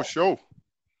ball. It's your show.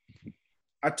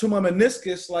 I tore my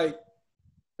meniscus like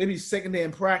maybe second day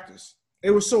in practice. It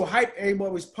was so hype,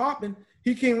 everybody was popping.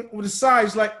 He came with the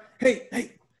sides like, hey,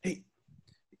 in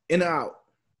and out.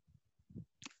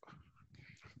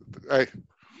 Hey.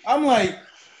 I'm like,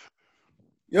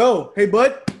 yo, hey,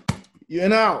 bud, You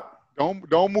in out.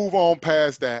 Don't move on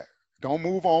past that. Don't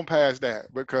move on past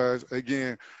that because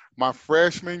again, my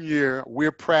freshman year,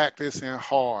 we're practicing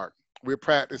hard. We're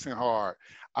practicing hard.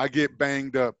 I get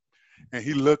banged up, and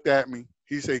he looked at me.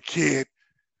 He said, "Kid,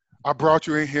 I brought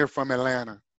you in here from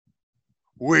Atlanta.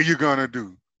 What are you gonna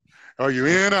do? Are you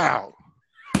in or out?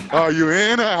 Are you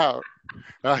in or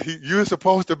out? You're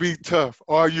supposed to be tough.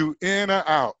 Are you in or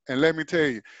out?" And let me tell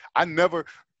you,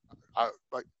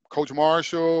 like Coach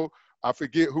Marshall, I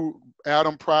forget who,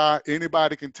 Adam Pry,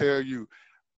 anybody can tell you,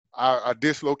 I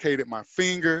dislocated my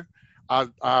finger.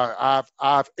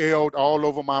 I've ailed all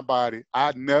over my body.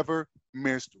 I never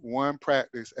missed one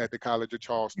practice at the College of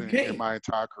Charleston in my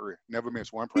entire career. Never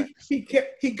missed one practice.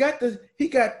 He got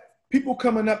people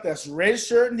coming up that's red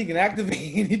shirt and he can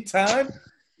activate anytime.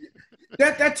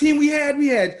 That team we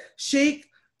had Shake,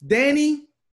 Danny.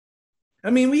 I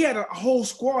mean, we had a whole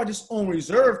squad just on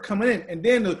reserve coming in, and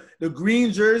then the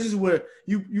green jerseys where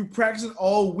you practicing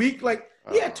all week. Like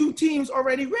he had two teams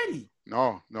already ready.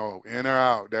 No, in or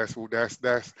out. That's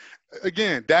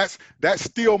again, that's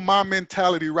still my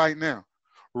mentality right now.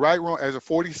 Right, wrong, as a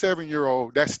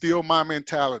 47-year-old, that's still my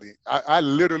mentality. I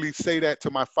literally say that to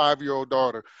my 5-year-old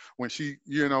daughter when she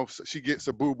gets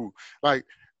a boo-boo. Like,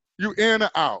 you in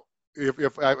or out?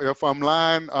 If I'm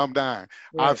lying, I'm dying.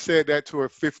 Right. I've said that to her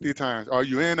 50 times. Are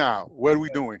you in or out? What are we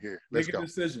doing here? Let's go.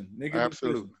 Decision.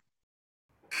 Absolutely.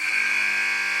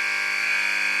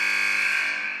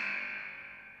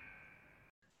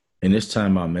 And this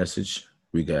time our message,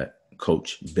 we got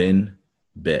Coach Ben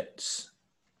Betts.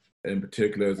 In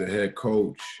particular, as a head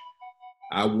coach,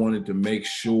 I wanted to make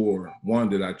sure, one,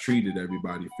 that I treated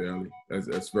everybody fairly.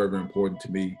 That's very, very important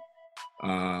to me.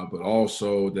 But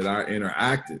also that I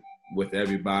interacted with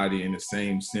everybody in the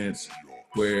same sense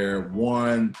where,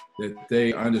 one, that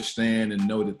they understand and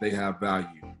know that they have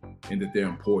value and that they're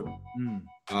important.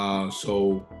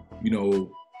 So,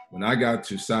 when I got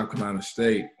to South Carolina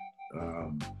State,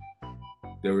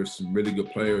 there were some really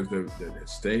good players that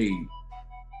stayed,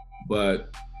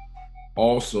 but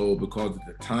also because at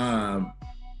the time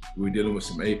we were dealing with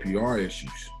some APR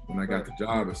issues when I got the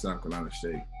job at South Carolina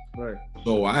State. Right.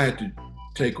 So I had to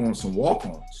take on some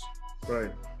walk-ons.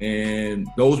 Right. And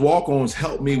those walk-ons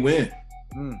helped me win,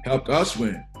 helped us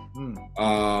win.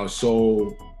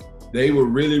 So they were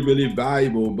really, really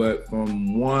valuable, but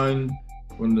from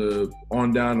the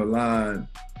on down the line,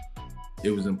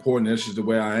 it was important. That's just the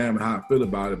way I am and how I feel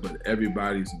about it, but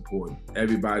everybody's important.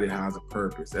 Everybody has a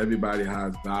purpose. Everybody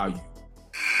has value.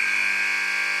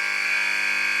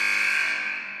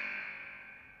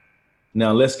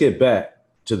 Now let's get back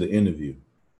to the interview.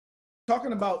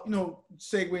 Talking about,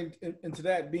 segueing into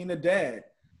that, being a dad.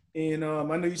 And I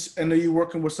know you're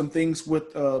working with some things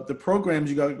with the programs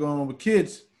you got going on with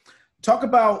kids. Talk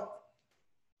about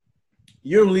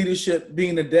your leadership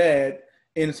being a dad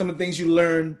and some of the things you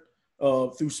learned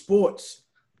through sports.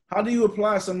 How do you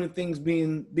apply some of the things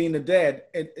being a dad?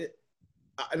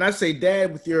 And I say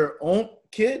dad with your own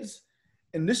kids,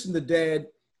 and listen to dad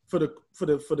for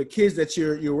the kids that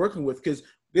you're working with, because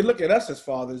they look at us as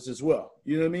fathers as well.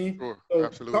 You know what I mean? Sure, so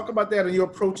absolutely. Talk about that and your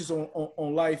approaches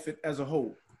on life as a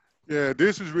whole. Yeah,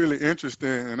 this is really interesting,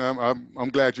 and I'm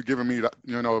glad you're giving me a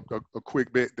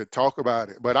quick bit to talk about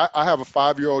it. But I have a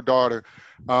 5-year-old daughter,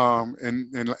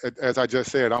 and as I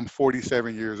just said, I'm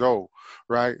 47 years old,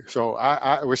 right? So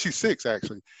she's 6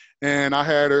 actually, and I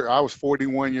had her. I was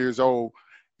 41 years old,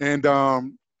 and my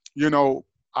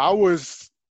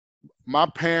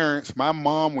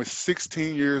mom was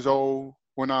 16 years old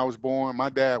when I was born. My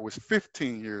dad was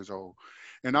 15 years old,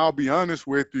 and I'll be honest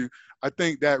with you, I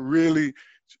think that really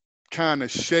kind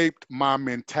of shaped my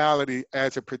mentality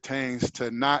as it pertains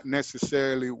to not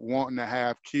necessarily wanting to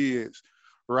have kids,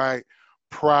 right,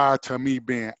 prior to me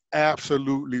being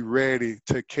absolutely ready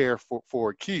to care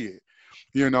for a kid,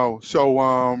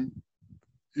 so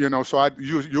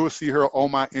you'll see her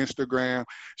on my Instagram.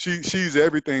 She's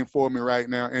everything for me right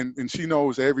now, and she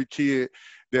knows every kid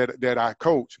that I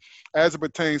coach. As it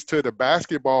pertains to the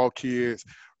basketball kids,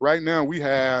 right now we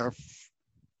have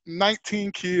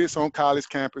 19 kids on college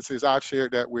campuses. I've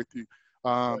shared that with you.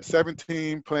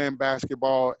 17 playing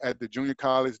basketball at the junior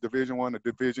college, Division I or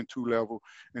Division II level,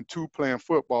 and 2 playing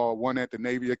football, one at the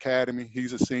Navy Academy,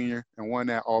 he's a senior, and one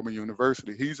at Auburn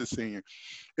University, he's a senior.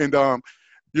 And,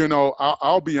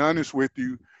 I'll be honest with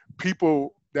you,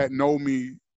 people that know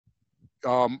me,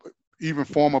 even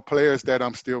former players that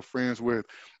I'm still friends with,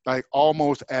 like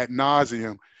almost ad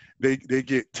nauseum, they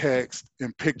get texts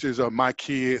and pictures of my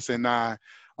kids and I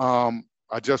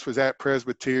just was at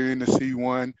Presbyterian to see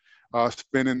one,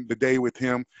 spending the day with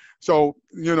him. So,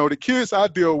 the kids I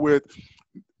deal with,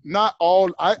 not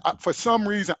all. I for some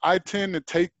reason I tend to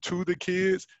take to the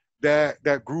kids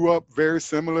that grew up very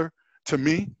similar to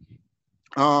me,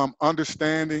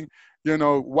 understanding.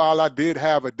 While I did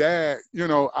have a dad,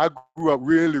 I grew up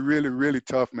really, really, really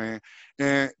tough, man.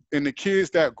 And the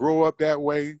kids that grow up that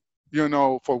way,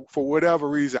 for whatever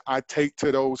reason, I take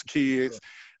to those kids.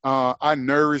 I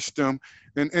nourish them.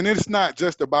 And it's not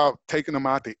just about taking them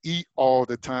out to eat all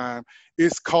the time.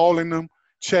 It's calling them,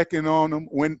 checking on them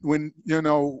when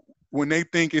they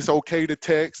think it's okay to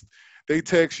text. They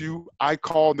text you, I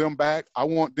call them back. I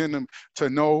want them to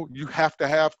know you have to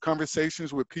have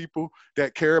conversations with people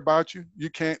that care about you. You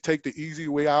can't take the easy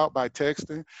way out by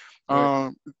texting.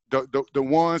 Right. The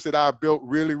ones that I built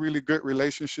really, really good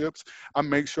relationships, I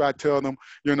make sure I tell them,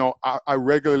 I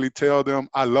regularly tell them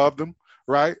I love them,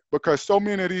 right? Because so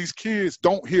many of these kids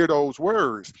don't hear those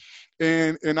words.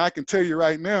 And I can tell you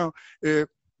right now,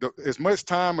 as much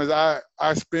time as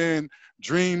I spend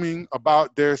dreaming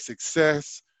about their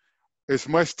success, as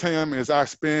much time as I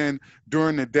spend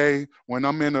during the day when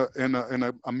I'm in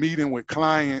a meeting with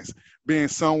clients, being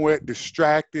somewhat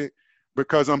distracted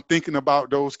because I'm thinking about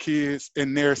those kids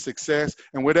and their success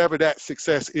and whatever that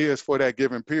success is for that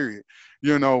given period,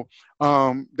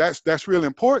 that's really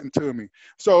important to me.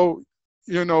 So,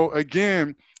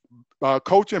 again,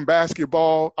 coaching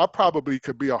basketball, I probably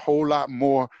could be a whole lot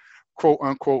more quote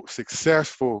unquote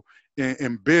successful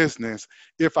in business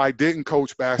if I didn't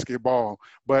coach basketball.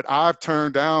 But I've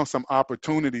turned down some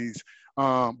opportunities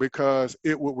because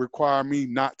it would require me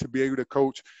not to be able to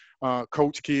coach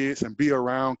kids and be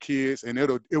around kids, and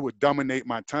it would dominate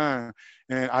my time.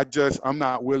 And I'm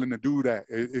not willing to do that.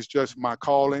 It's just my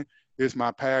calling. It's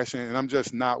my passion, and I'm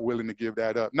just not willing to give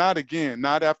that up. Not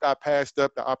after I passed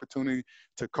up the opportunity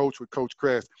to coach with Coach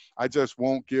Kress. I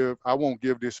won't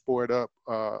give this sport up.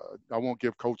 I won't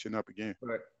give coaching up again.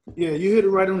 Right. Yeah, you hit it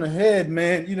right on the head,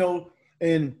 man.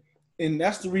 And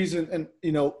that's the reason.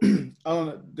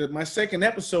 And my second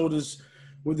episode is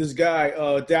with this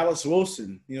guy, Dallas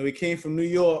Wilson. He came from New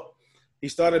York. He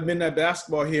started Midnight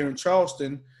Basketball here in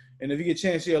Charleston. And if you get a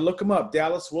chance, look him up,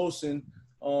 Dallas Wilson.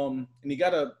 And he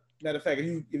got a matter of fact,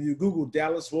 if you Google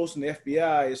Dallas Wilson, the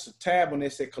FBI, it's a tab on there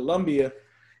that says Columbia.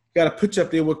 Got a picture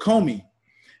up there with Comey,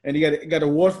 and he got an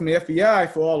award from the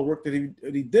FBI for all the work that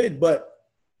he did. But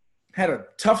had a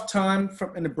tough time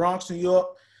in the Bronx, New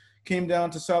York. Came down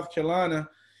to South Carolina,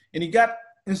 and he got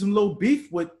in some little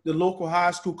beef with the local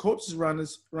high school coaches around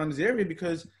his area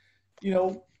because,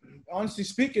 honestly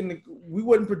speaking, we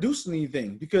wasn't producing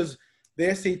anything because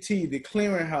the SAT, the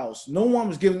clearinghouse, no one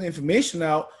was giving information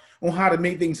out on how to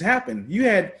make things happen. You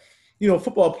had,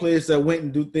 football players that went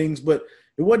and do things, but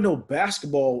it wasn't no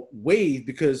basketball wave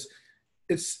because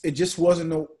it just wasn't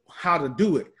no how to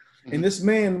do it. Mm-hmm. And this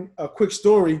man, a quick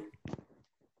story,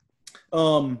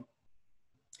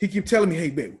 he kept telling me,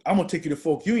 hey, babe, I'm going to take you to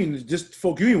Folk Union. Just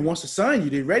Folk Union wants to sign you.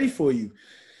 They're ready for you.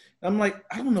 I'm like,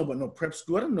 I don't know about no prep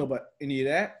school. I don't know about any of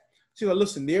that. She's like,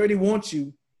 listen, they already want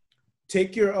you.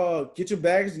 Take get your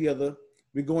bags together.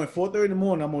 We're going 4:30 in the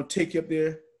morning. I'm going to take you up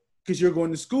there because you're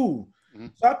going to school. Mm-hmm.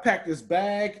 So I packed this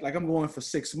bag like I'm going for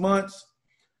 6 months.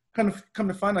 Come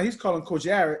to find out, he's calling Coach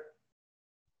Arrett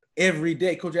every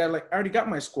day. Coach Arrett, like, I already got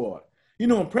my squad.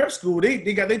 In prep school, they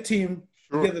got their team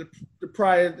together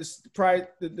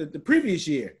the previous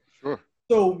year. Sure.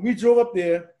 So we drove up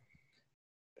there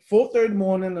 4:30 in the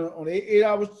morning on an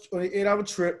 8-hour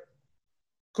trip.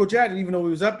 Coach Arrett didn't even know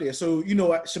he was up there. So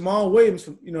Shamal Williams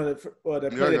from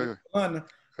that played at London,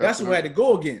 that's who I had to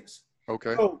go against.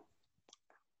 Okay. So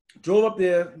drove up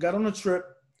there, got on the trip,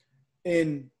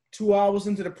 and 2 hours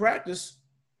into the practice,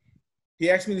 he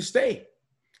asked me to stay.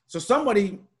 So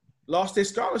somebody lost their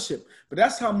scholarship. But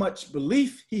that's how much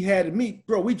belief he had in me.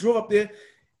 Bro, we drove up there.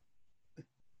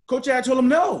 Coach Arrett told him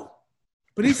no.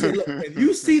 But he said, look, if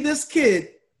you see this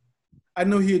kid, I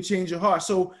know he'll change your heart.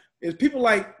 So it's people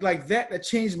like that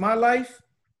changed my life.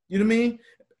 You know what I mean?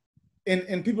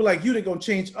 And people like you that gonna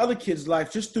change other kids'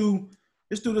 life just through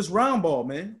this round ball,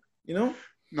 man.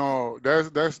 No, that's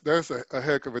a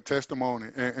heck of a testimony.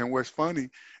 And what's funny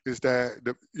is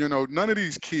that none of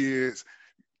these kids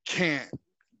can't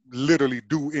literally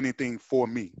do anything for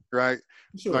me, right?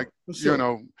 Sure,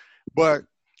 but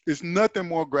it's nothing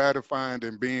more gratifying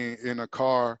than being in a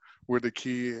car with a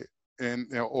kid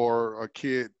or a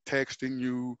kid texting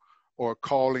you or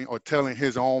calling or telling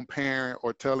his own parent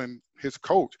or telling his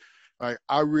coach. Like,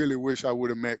 I really wish I would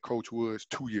have met Coach Woods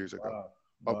 2 years ago,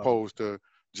 opposed to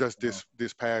just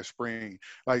this past spring.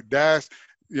 Like, that's,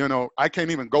 I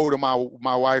can't even go to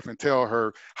my wife and tell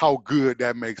her how good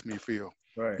that makes me feel.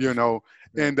 Right.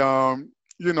 And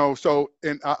so,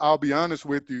 and I'll be honest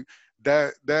with you,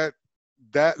 that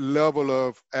that level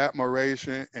of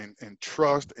admiration and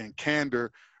trust and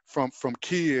candor from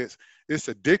kids, it's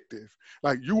addictive.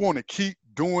 Like you want to keep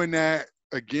doing that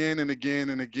again and again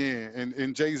and again.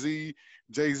 And Jay-Z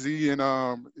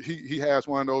and he has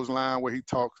one of those lines where he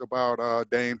talks about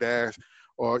Dame Dash,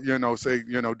 or say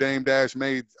Dame Dash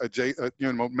made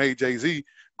made Jay-Z,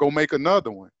 go make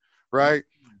another one, right?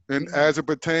 And as it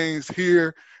pertains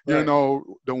here, Right.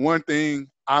 The one thing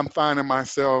I'm finding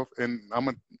myself, and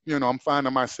I'm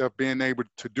finding myself being able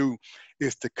to do,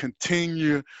 is to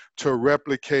continue to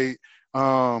replicate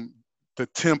the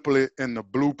template and the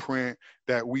blueprint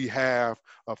that we have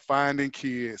of finding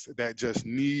kids that just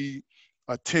need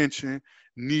attention,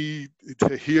 need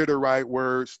to hear the right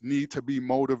words, need to be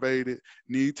motivated,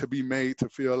 need to be made to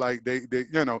feel like they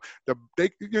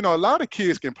a lot of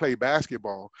kids can play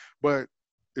basketball, but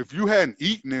if you hadn't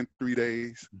eaten in 3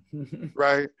 days,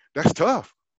 right, that's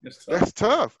tough. That's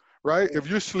tough, right? If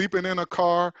you're sleeping in a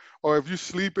car, or if you're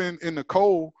sleeping in the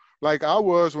cold, like I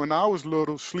was when I was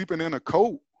little, sleeping in a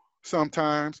coat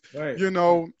sometimes, Right.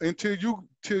 until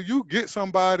you get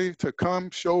somebody to come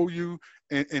show you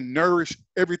and nourish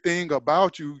everything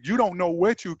about you, you don't know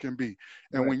what you can be.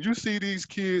 And when you see these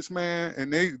kids, man,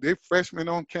 and they freshmen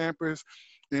on campus,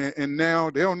 and now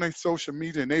they're on their social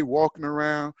media and they walking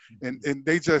around and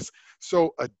they just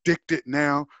so addicted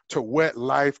now to what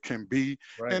life can be.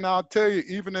 Right. And I'll tell you,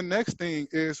 even the next thing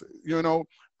is,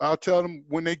 I'll tell them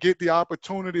when they get the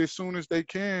opportunity as soon as they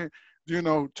can,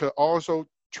 to also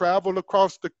travel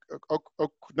across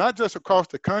not just across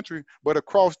the country, but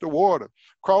across the water,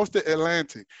 across the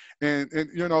Atlantic. And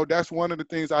that's one of the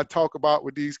things I talk about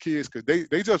with these kids, because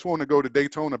they just want to go to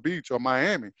Daytona Beach or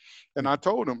Miami. And I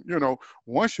told them,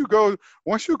 once you go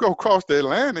across the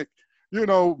Atlantic,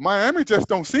 Miami just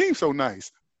don't seem so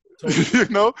nice.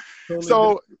 Totally.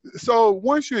 So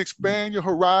once you expand your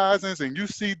horizons and you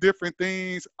see different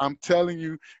things, I'm telling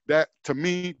you that, to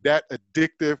me, that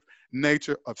addictive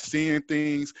nature of seeing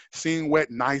things, seeing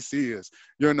what nice is,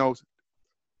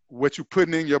 what you're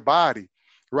putting in your body,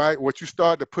 right? What you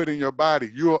start to put in your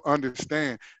body, you'll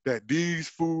understand that these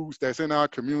foods that's in our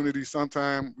community,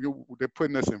 sometimes they're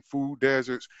putting us in food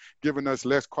deserts, giving us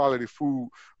less quality food,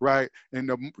 right? And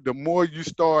the more you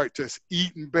start just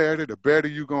eating better, the better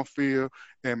you're gonna feel.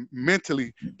 And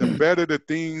mentally, the better the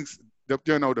things, the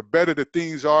better the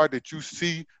things are that you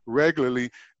see regularly,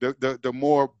 the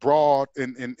more broad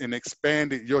and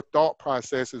expanded your thought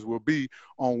processes will be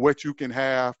on what you can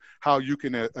have, how you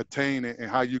can attain it,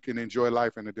 and how you can enjoy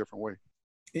life in a different way.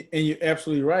 And you're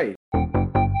absolutely right.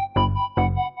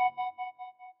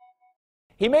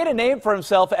 He made a name for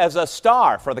himself as a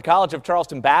star for the College of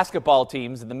Charleston basketball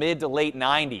teams in the mid to late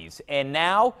 90s. And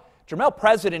now Jamel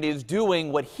President is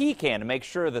doing what he can to make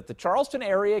sure that the Charleston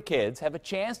area kids have a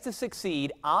chance to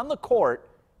succeed on the court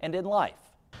and in life.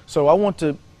 So I want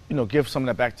to, give some of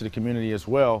that back to the community as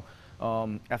well.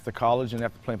 After college and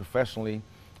after playing professionally,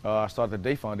 I started the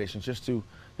Day Foundation just to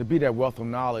be that wealth of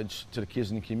knowledge to the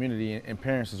kids in the community and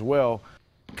parents as well.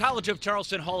 College of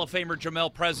Charleston Hall of Famer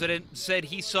Jamel President said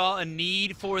he saw a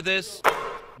need for this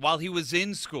while he was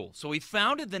in school. So he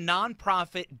founded the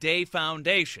nonprofit Day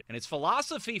Foundation, and its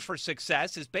philosophy for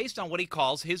success is based on what he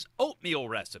calls his oatmeal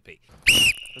recipe.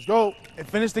 Let's go and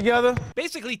finish together.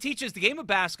 Basically teaches the game of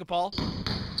basketball,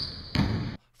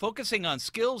 focusing on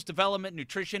skills development,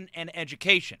 nutrition, and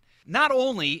education. Not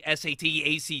only SAT,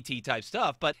 ACT type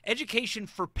stuff, but education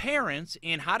for parents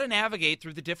in how to navigate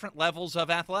through the different levels of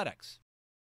athletics.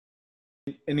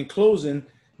 And in closing,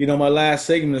 my last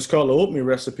segment is called the oatmeal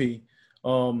recipe,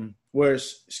 where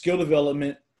it's skill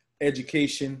development,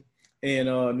 education, and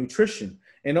nutrition.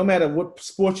 And no matter what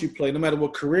sport you play, no matter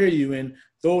what career you're in,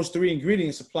 those three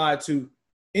ingredients apply to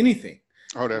anything.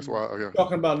 Oh, that's why. Yeah.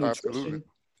 Talking about nutrition,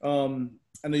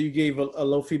 I know you gave a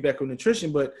low feedback on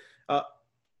nutrition, but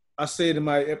I said in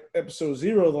my episode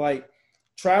 0, like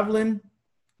traveling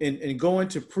and going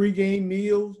to pregame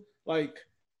meals, like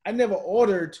I never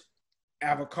ordered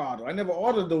avocado. I never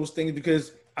ordered those things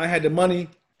because I had the money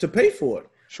to pay for it.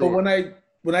 Sure. But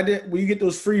when you get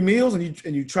those free meals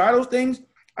and you try those things,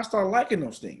 I started liking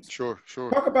those things. Sure.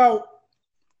 Talk about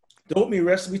the oatmeal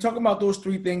recipe. Talk about those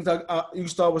three things. You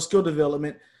start with skill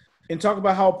development and talk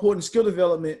about how important skill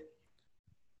development.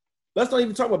 Let's not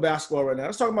even talk about basketball right now.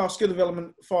 Let's talk about skill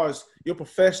development as far as your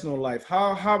professional life.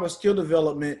 How has skill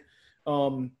development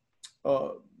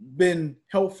been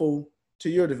helpful to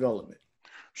your development?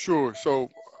 Sure. So,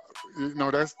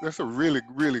 that's a really,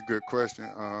 really good question,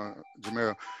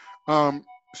 Jamel.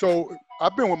 So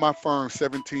I've been with my firm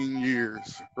 17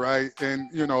 years, right? And,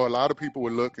 a lot of people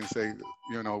would look and say,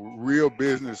 real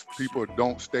business people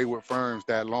don't stay with firms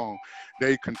that long.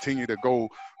 They continue to go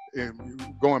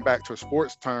going back to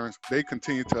sports terms, they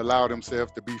continue to allow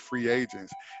themselves to be free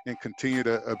agents and continue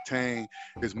to obtain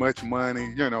as much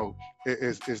money,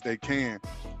 as they can.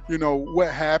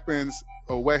 What happens,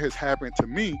 or what has happened to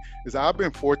me, is I've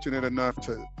been fortunate enough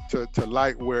to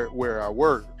like where I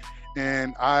work,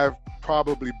 and I've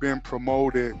probably been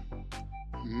promoted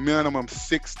minimum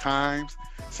 6 times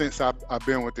since I've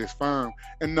been with this firm,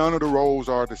 and none of the roles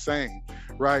are the same,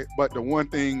 right? But the one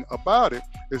thing about it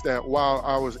is that while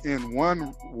I was in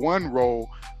one role,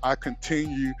 I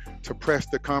continue to press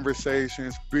the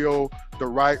conversations, build the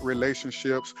right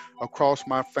relationships across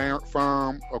my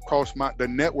firm, across the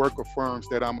network of firms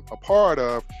that I'm a part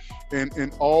of,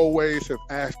 and always have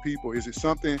asked people, is it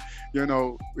something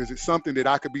that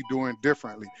I could be doing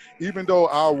differently? Even though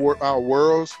our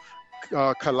worlds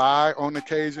collide on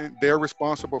occasion, they're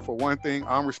responsible for one thing,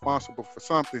 I'm responsible for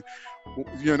something.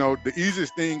 The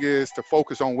easiest thing is to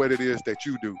focus on what it is that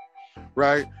you do,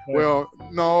 right? Yeah. Well,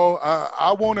 no,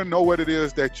 I want to know what it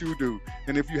is that you do.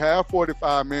 And if you have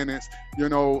 45 minutes,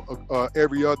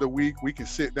 every other week, we can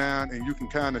sit down and you can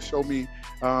kind of show me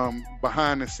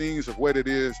behind the scenes of what it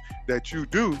is that you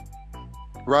do.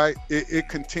 Right, it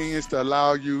continues to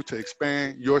allow you to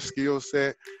expand your skill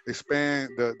set, expand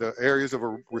the areas of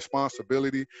a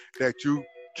responsibility that you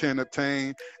can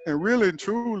obtain. And really and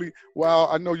truly, while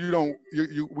I know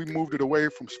we moved it away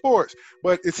from sports,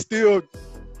 but it still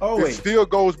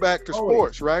goes back to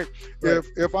sports, right?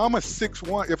 If I'm a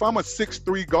 6'1", if I'm a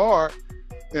 6'3" guard,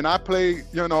 and I play,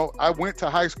 I went to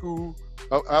high school.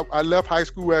 I left high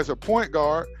school as a point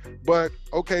guard, but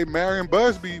okay, Marion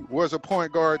Busby was a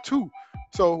point guard too.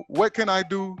 So what can I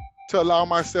do to allow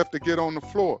myself to get on the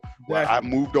floor? Exactly. Well,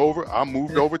 I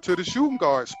moved over to the shooting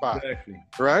guard spot,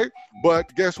 right?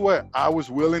 But guess what? I was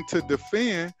willing to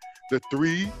defend the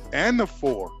 3 and the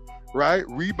 4, right?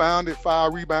 Rebounded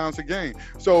 5 rebounds a game.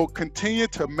 So continue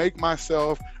to make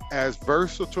myself as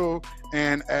versatile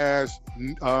and as,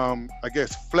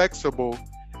 flexible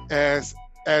as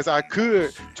I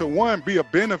could to, one, be a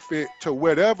benefit to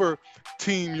whatever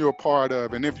team you're a part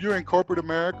of. And if you're in corporate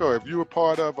America, or if you're a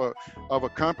part of a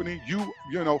company,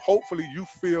 hopefully you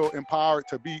feel empowered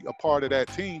to be a part of that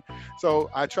team.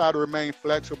 So I try to remain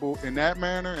flexible in that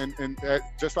manner, and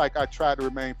just like I try to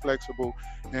remain flexible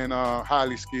and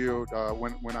highly skilled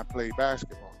when I play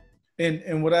basketball.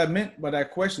 And what I meant by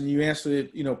that question, you answered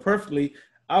it, perfectly.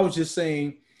 I was just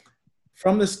saying,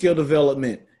 from the skill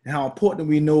development and how important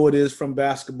we know it is from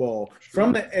basketball,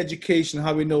 from the education,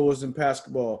 how we know it is in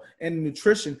basketball, and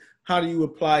nutrition, how do you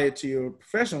apply it to your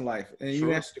professional life? And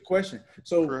you answered the question.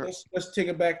 So let's take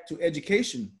it back to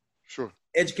education. Sure.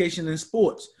 Education in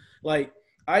sports. Like,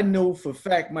 I know for a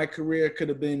fact my career could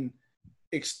have been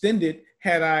extended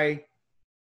had I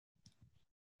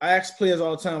ask players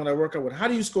all the time when I work out with, how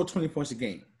do you score 20 points a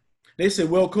game? They said,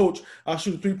 well, coach, I'll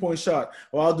shoot a 3-point shot,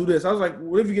 or I'll do this. I was like,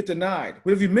 what if you get denied?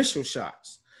 What if you miss your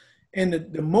shots? And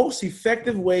the most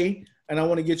effective way, and I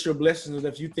want to get your blessings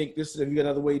if you think if you got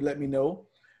another way, let me know.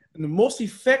 And the most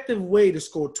effective way to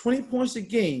score 20 points a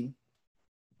game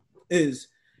is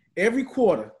every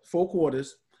quarter, 4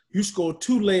 quarters, you score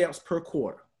 2 layups per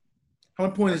quarter. How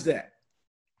many points is that?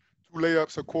 2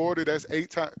 layups a quarter, that's 8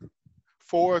 times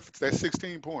 4, that's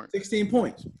 16 points. 16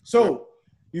 points. So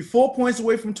you're 4 points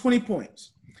away from 20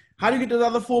 points. How do you get those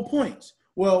other 4 points?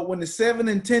 Well, when the 7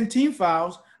 and 10 team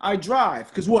fouls, I drive.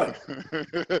 Because what?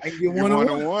 I can get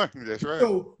 1-on-1. That's right.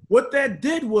 So what that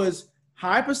did was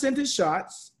high percentage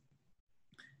shots,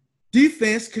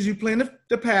 defense, because you're playing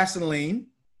the passing lane,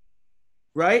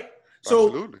 right? So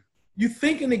absolutely. You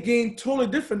think in the game totally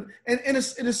different, and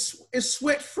it's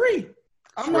sweat free.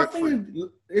 I'm not thinking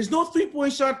there's no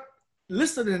 3-point shot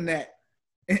listed in that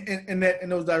in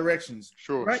those directions.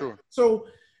 Sure, right? Sure. So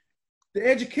the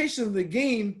education of the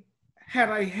game, had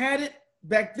I had it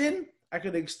back then, I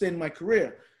could extend my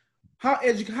career.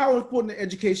 How important is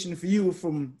education for you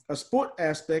from a sport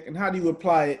aspect, and how do you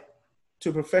apply it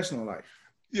to professional life?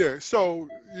 Yeah, so,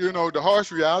 the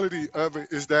harsh reality of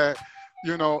it is that,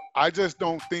 I just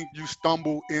don't think you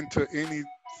stumble into any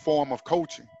form of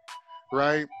coaching,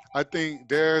 right? I think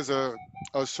there's a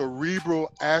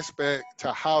cerebral aspect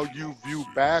to how you view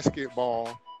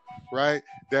basketball, right?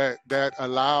 That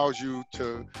allows you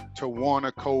to want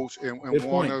to coach and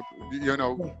want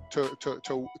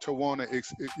to want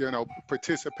to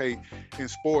participate in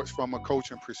sports from a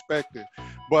coaching perspective.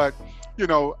 But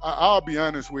I'll be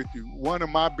honest with you. One of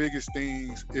my biggest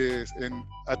things is, and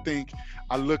I think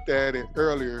I looked at it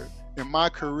earlier in my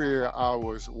career, I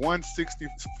was 160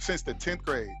 since the 10th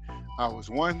grade. I was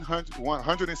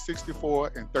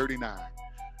 164 and 39,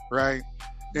 right?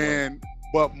 And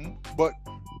but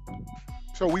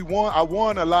So I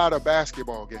won a lot of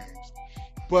basketball games.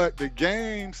 But the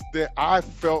games that I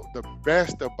felt the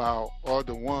best about are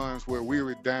the ones where we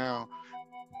were down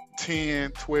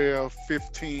 10, 12,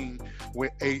 15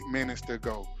 with 8 minutes to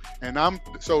go. And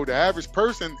so the average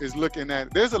person is looking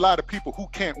at, there's a lot of people who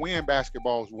can't win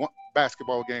basketball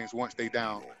games once they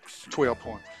down 12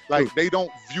 points. Like they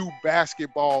don't view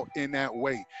basketball in that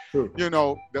way. You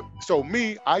know, so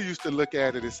me, I used to look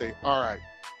at it and say, all right,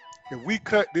 if we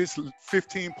cut this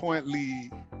 15-point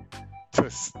lead to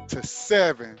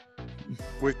 7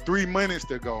 with 3 minutes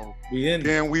to go,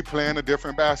 then we playing a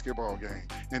different basketball game.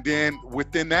 And then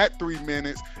within that 3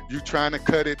 minutes, you trying to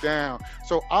cut it down.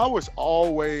 So I was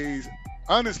always,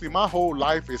 honestly, my whole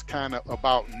life is kind of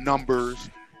about numbers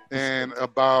and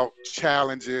about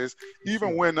challenges.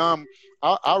 Even when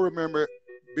I remember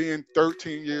being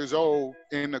 13 years old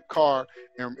in the car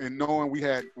and knowing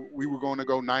we were going to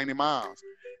go 90 miles.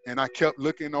 And I kept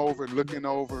looking over,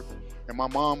 and my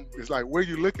mom is like, "Where are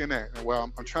you looking at?" And,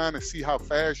 well, I'm trying to see how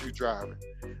fast you're driving,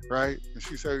 right? And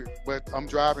she said, "But I'm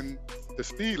driving the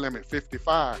speed limit,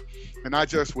 55." And I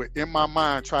just would, in my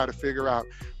mind, try to figure out,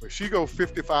 if she goes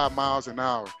 55 miles an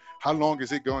hour, how long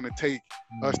is it going to take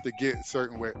us to get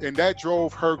certain way? And that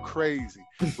drove her crazy,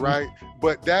 right?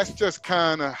 But that's just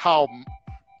kind of how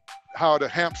the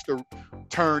hamster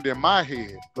turned in my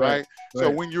head, right? So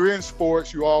when you're in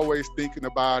sports, you're always thinking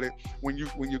about it. When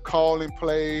you're calling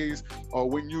plays or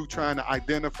when you're trying to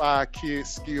identify a kid's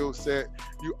skill set,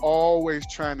 you're always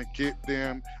trying to get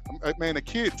them. Man, a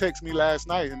kid texted me last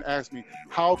night and asked me,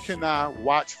 how can I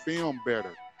watch film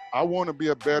better? I want to be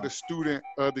a better student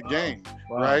of the game,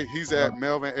 right? He's at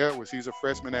Melvin Edwards. He's a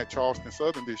freshman at Charleston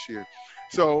Southern this year.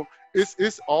 So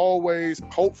it's always,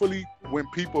 hopefully, when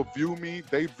people view me,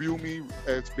 they view me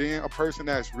as being a person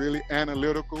that's really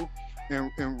analytical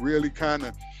and really kind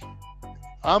of,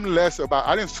 I'm less about,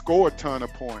 I didn't score a ton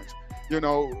of points. You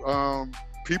know,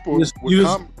 people you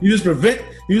just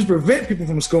prevent people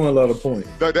from scoring a lot of points.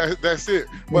 That's it.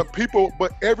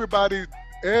 But everybody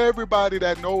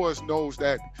that knows us knows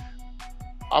that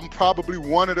I'm probably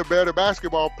one of the better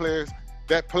basketball players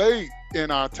that played in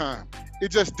our time. It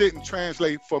just didn't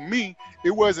translate for me. It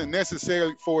wasn't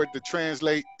necessary for it to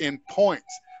translate in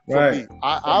points for me.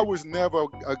 I was never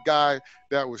a guy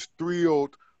that was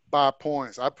thrilled by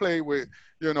points. I played with,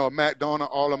 Matt Donner,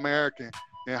 All-American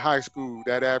in high school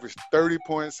that averaged 30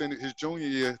 points in his junior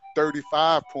year,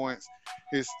 35 points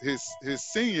his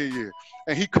senior year.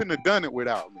 And he couldn't have done it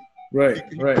whathout me.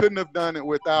 He couldn't have done it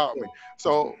without me.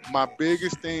 So my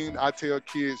biggest thing I tell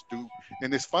kids do,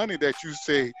 and it's funny that you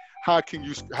say,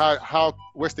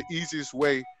 what's the easiest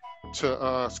way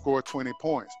to score 20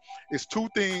 points? It's two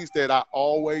things that I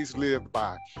always lived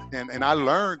by, and I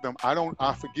learned them.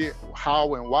 I forget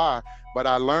how and why, but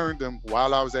I learned them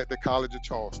while I was at the College of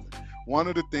Charleston. One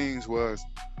of the things was,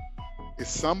 is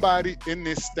somebody in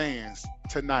the stands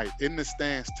tonight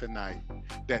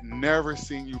that never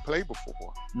seen you play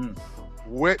before.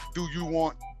 What do you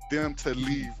want them to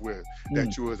leave with?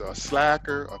 That you was a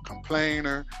slacker, a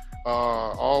complainer,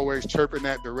 always chirping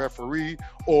at the referee,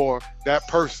 or that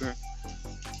person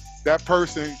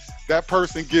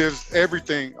gives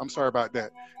everything. I'm sorry about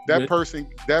that. That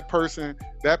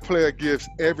player gives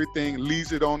everything,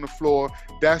 leaves it on the floor.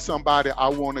 That's somebody I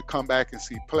want to come back and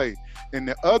see play. And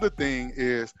the other thing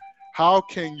is, how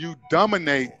can you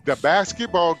dominate the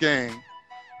basketball game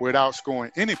without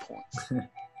scoring any points?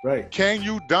 Can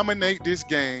you dominate this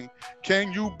game?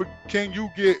 Can you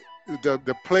get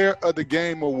the player of the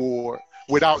game award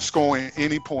without scoring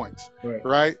any points?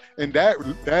 Right? And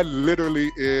that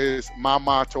literally is my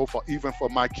motto for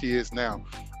my kids now.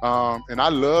 And I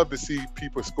love to see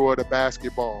people score the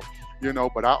basketball,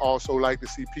 but I also like to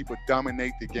see people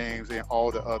dominate the games in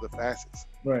all the other facets.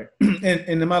 Right. And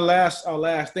in our last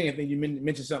thing, I think you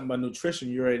mentioned something about nutrition.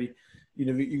 You already,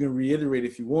 you can reiterate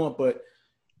if you want, but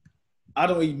I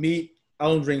don't eat meat. I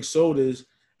don't drink sodas.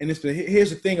 And here's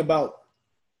the thing about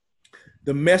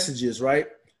the messages, right?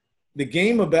 The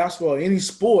game of basketball, any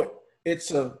sport,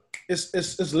 it's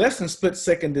less than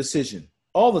split-second decision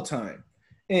all the time.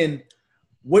 And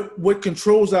what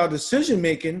controls our decision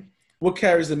making, what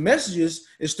carries the messages,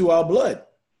 is through our blood,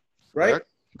 right?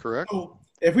 Correct. So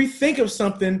if we think of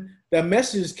something, that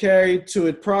message is carried to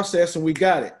a process and we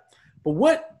got it. But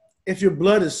what if your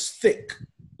blood is thick,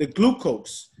 the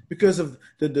glucose, because of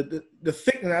the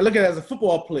thickness? I look at it as a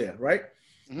football player, right?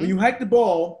 When you hike the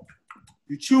ball,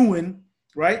 you're chewing,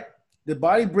 right? The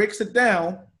body breaks it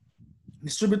down,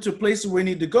 distribute to places where you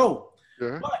need to go.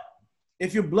 But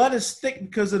if your blood is thick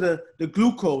because of the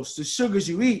glucose, the sugars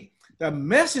you eat, that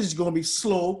message is going to be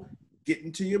slow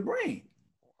getting to your brain.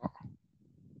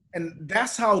 And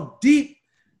that's how deep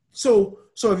So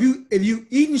if you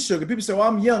eating sugar, people say, well,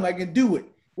 I'm young, I can do it.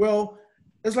 Well,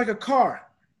 it's like a car.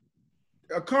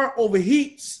 A car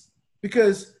overheats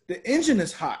because the engine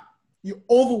is hot. You're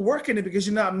overworking it because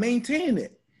you're not maintaining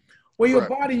it. Well, your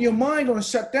body and your mind gonna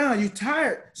shut down. You're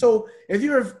tired. So if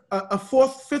you're a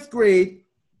fourth, fifth grade,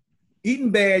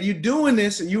 eating bad, you're doing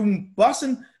this, and you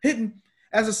busting, hitting.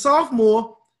 As a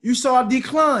sophomore, you saw a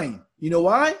decline. You know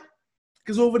why?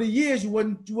 Because over the years, you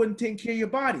wasn't taking care of your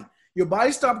body. Your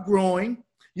body stopped growing.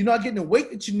 You're not getting the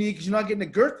weight that you need because you're not getting the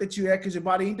girth that you had because your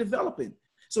body ain't developing.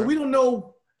 So we don't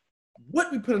know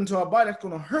what we put into our body that's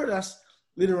going to hurt us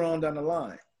later on down the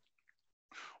line.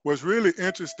 What's really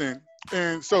interesting,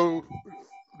 and so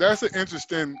that's an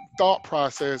interesting thought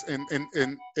process,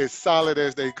 and as solid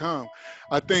as they come.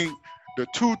 I think the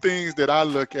two things that I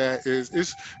look at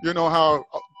is you know how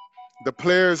the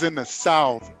players in the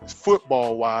South,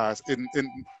 football-wise, in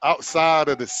outside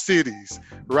of the cities,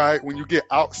 right? When you get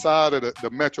outside of the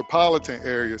metropolitan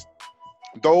areas,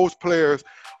 those players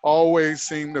always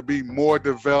seem to be more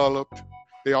developed.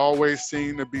 They always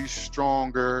seem to be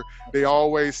stronger. They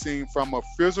always seem, from a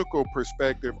physical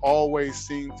perspective, always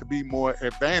seem to be more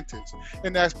advantaged.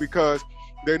 And that's because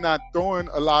they're not throwing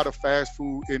a lot of fast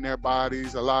food in their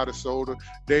bodies, a lot of soda.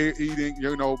 They're eating,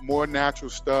 you know, more natural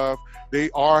stuff.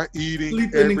 They are eating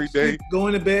sleeping every day.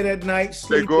 Going to bed at night.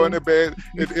 They're going to bed.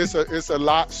 It's a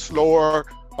lot slower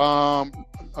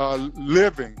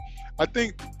living. I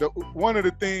think one of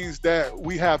the things that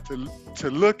we have to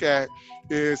look at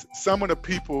is some of the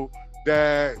people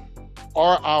that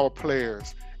are our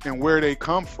players and where they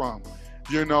come from.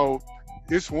 You know,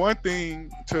 it's one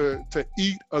thing to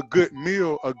eat a good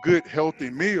meal, a good healthy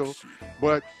meal,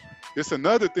 but it's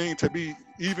another thing to be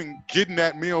even getting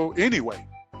that meal anyway.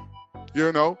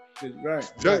 You know,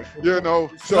 right? You know,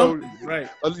 so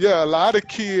yeah, a lot of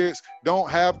kids don't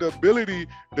have the ability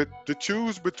to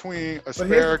choose between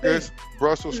asparagus,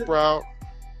 Brussels sprout.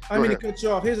 I mean, to cut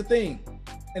you off. Here's the thing,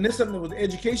 and this is something with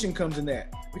education comes in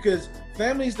that, because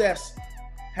families that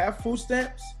have food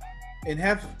stamps and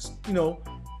have, you know,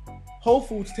 Whole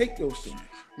Foods take those things.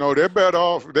 No, they're better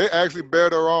off. They're actually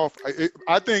better off.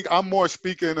 I think I'm more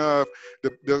speaking of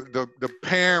the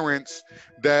parents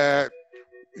that,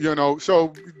 you know,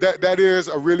 so that is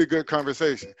a really good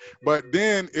conversation. But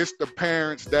then it's the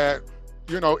parents that,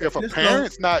 you know, if a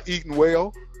parent's not eating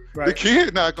well, the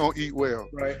kid's not gonna eat well.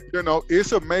 Right. You know,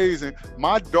 it's amazing.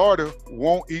 My daughter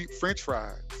won't eat French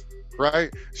fries,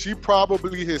 right? She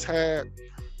probably has had,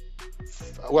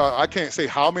 well, I can't say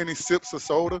how many sips of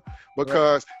soda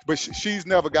because, but she's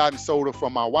never gotten soda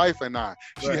from my wife and I.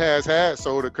 She has had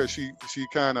soda because she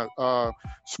kind of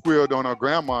squealed on her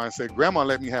grandma and said, "Grandma,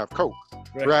 let me have Coke,"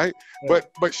 right?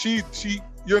 But she,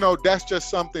 you know, that's just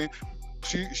something.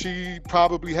 She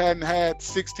probably hadn't had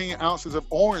 16 ounces of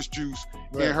orange juice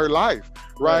in her life,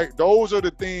 right? Those are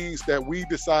the things that we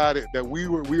decided that we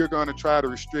are going to try to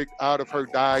restrict out of her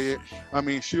diet. I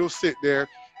mean, she'll sit there,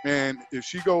 and if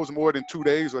she goes more than 2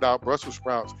 days without Brussels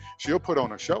sprouts, she'll put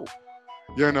on a show,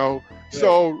 you know?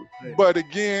 So, but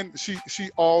again, she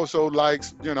also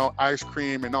likes, you know, ice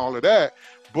cream and all of that.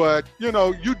 But, you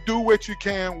know, you do what you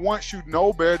can. Once you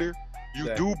know better,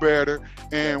 you do better.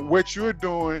 And what you're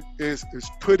doing is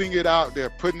putting it out there,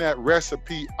 putting that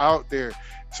recipe out there.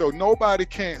 So nobody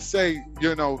can't say,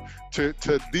 you know,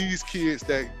 to these kids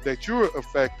that you're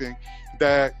affecting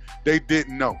that they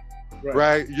didn't know.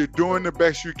 Right? You're doing the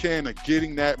best you can of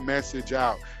getting that message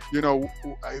out. You know,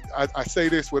 I say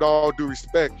this with all due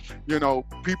respect. You know,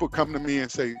 people come to me and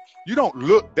say, "You don't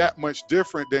look that much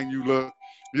different than you look,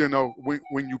 you know,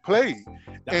 when you played."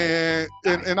 And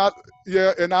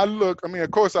I look, I mean,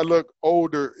 of course I look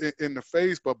older in the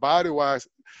face, but body-wise,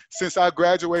 since I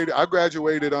graduated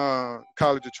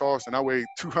College of Charleston, I weighed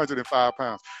 205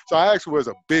 pounds. So I actually was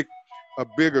a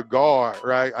bigger guard,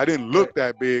 right? I didn't look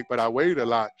that big, but I weighed a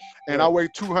lot. And I weigh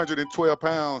 212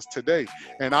 pounds today.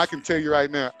 And I can tell you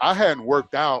right now, I hadn't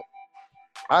worked out.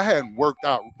 I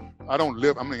don't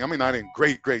live, I mean, I'm not in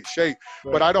great shape,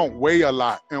 but I don't weigh a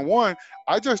lot. And one,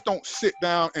 I just don't sit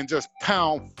down and just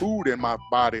pound food in my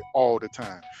body all the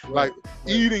time. Like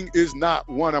eating is not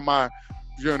one of my,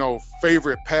 you know,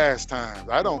 favorite pastimes.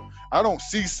 I don't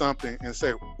see something and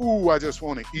say, "Ooh, I just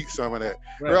want to eat some of that."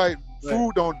 Right?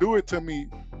 Food don't do it to me.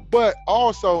 But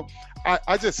also,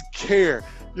 I just care.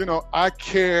 You know, I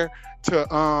care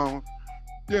to,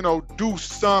 you know, do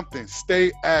something,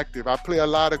 stay active. I play a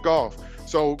lot of golf.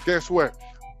 So guess what?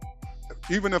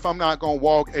 Even if I'm not going to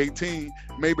walk 18,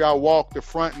 maybe I'll walk the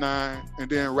front 9 and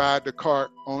then ride the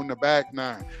cart on the back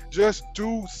 9. Just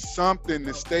do something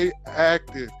to stay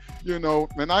active, you know.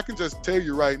 And I can just tell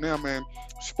you right now, man,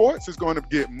 sports is going to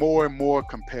get more and more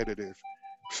competitive.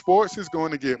 sports is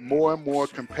going to get more and more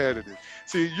competitive.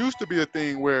 See, it used to be a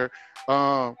thing where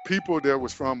people that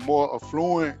was from more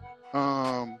affluent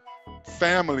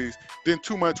families didn't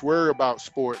too much worry about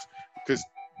sports because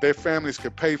their families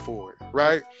could pay for it,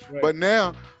 right? But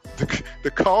now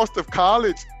the cost of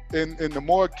college and the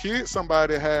more kids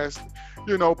somebody has,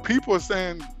 you know, people are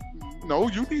saying, no,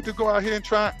 you need to go out here and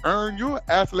try and earn your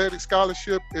athletic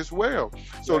scholarship as well.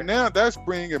 So now that's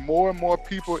bringing more and more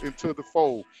people into the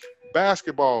fold.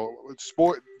 Basketball, the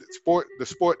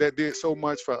sport that did so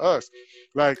much for us.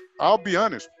 Like, I'll be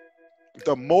honest,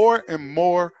 the more and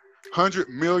more $100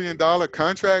 million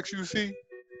contracts you see,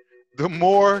 the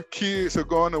more kids are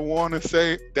going to want to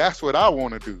say, that's what I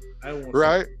want to do,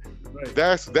 right?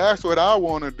 That's what I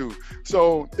want to do.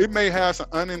 So it may have some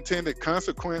unintended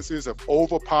consequences of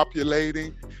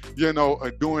overpopulating, you know,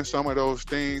 or doing some of those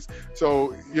things.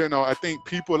 So, you know, I think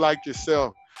people like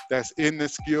yourself that's in the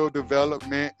skill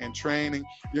development and training,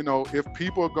 you know, if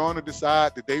people are going to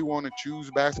decide that they want to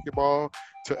choose basketball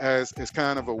as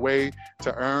kind of a way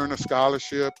to earn a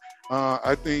scholarship,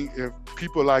 I think if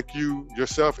people like you,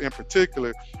 yourself in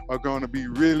particular, are going to be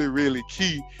really, really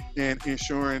key in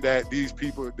ensuring that these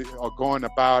people are going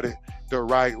about it the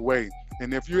right way.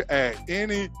 And if you add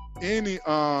any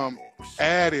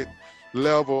added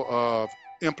level of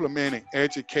implementing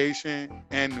education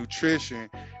and nutrition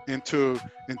into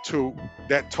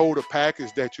that total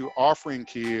package that you're offering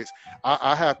kids,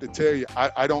 I have to tell you,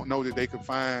 I don't know that they could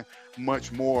find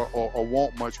much more or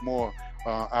want much more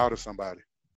out of somebody.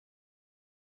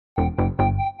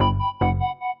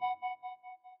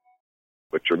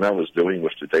 What Jermel is doing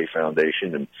with the Day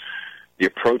Foundation and the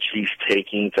approach he's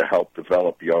taking to help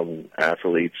develop young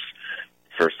athletes,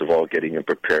 first of all, getting them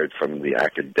prepared from the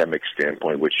academic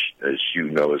standpoint, which, as you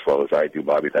know as well as I do,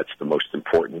 Bobby, that's the most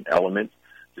important element,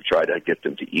 to try to get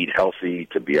them to eat healthy,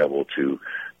 to be able to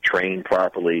train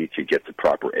properly, to get the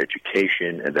proper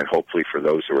education, and then hopefully for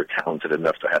those who are talented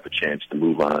enough to have a chance to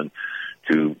move on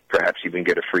to perhaps even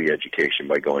get a free education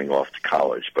by going off to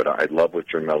college. But I love what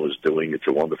Jermel is doing. It's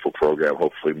a wonderful program.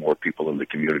 Hopefully more people in the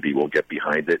community will get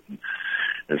behind it,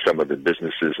 and some of the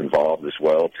businesses involved as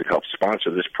well, to help sponsor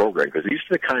this program, because these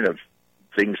are the kind of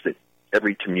things that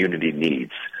every community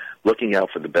needs, looking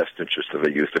out for the best interest of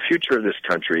the youth. The future of this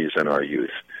country is in our youth,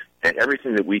 and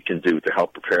everything that we can do to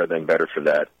help prepare them better for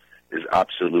that is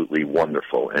absolutely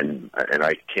wonderful. And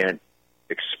I can't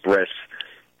express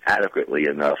adequately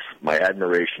enough my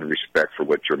admiration and respect for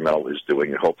what Jermel is doing,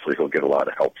 and hopefully he'll get a lot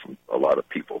of help from a lot of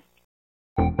people.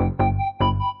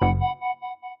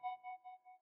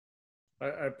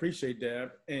 I appreciate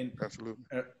that. And absolutely.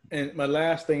 And my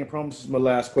last thing, I promise, is my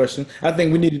last question. I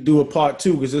think we need to do a part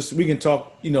two, because we can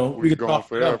talk. You know, we can talk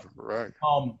forever, right?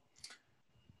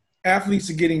 Athletes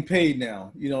are getting paid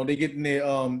now. You know, they're getting their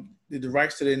the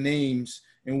rights to their names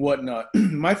and whatnot.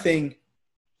 My thing,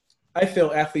 I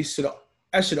feel athletes should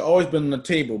have always been on the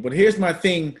table. But here's my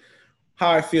thing,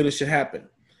 how I feel it should happen.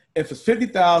 If it's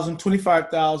 50,000,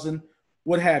 25,000,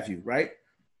 what have you, right?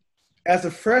 As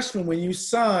a freshman, when you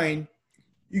sign,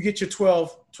 you get your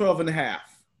 12 and a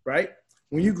half, right?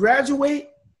 When you graduate,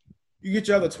 you get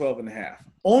your other 12 and a half.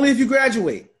 Only if you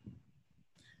graduate.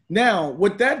 Now,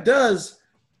 what that does,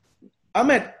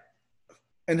 I'm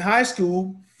in high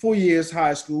school, 4 years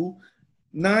high school,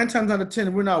 9 times out of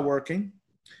 10, we're not working.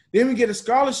 Then we get a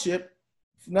scholarship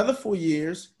for another 4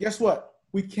 years. Guess what?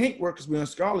 We can't work because we're on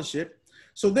scholarship.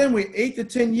 So then we're 8 to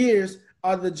 10 years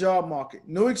out of the job market,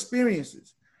 no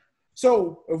experiences.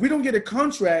 So if we don't get a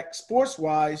contract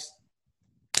sports-wise,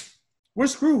 we're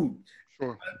screwed.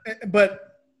 Sure.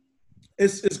 But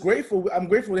it's grateful. I'm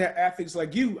grateful to have athletes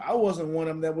like you. I wasn't one of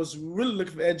them that was really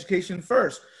looking for education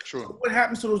first. Sure. So what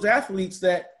happens to those athletes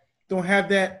that don't have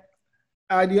that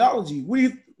ideology?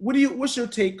 What's your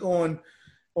take on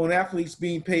athletes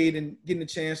being paid and getting a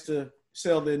chance to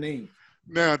sell their name?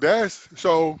 Now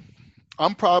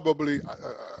I'm probably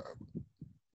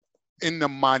in the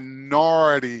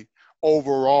minority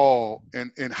overall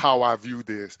in how I view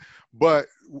this, but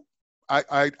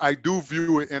I do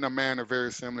view it in a manner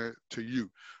very similar to you,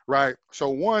 right? So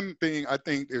one thing I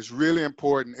think is really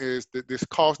important is that this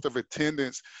cost of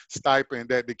attendance stipend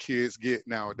that the kids get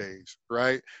nowadays,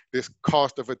 right? This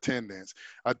cost of attendance.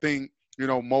 I think, you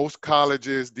know, most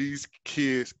colleges, these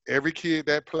kids, every kid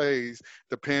that plays,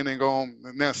 depending on,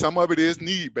 now some of it is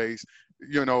need-based,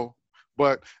 you know,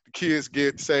 but the kids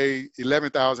get, say,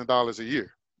 $11,000 a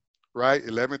year, right?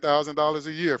 $11,000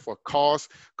 a year for cost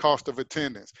of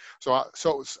attendance. So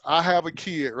I have a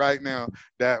kid right now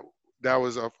that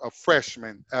was a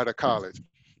freshman at a college.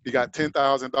 He got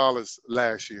 $10,000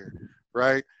 last year,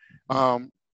 right?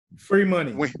 Free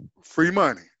money. Free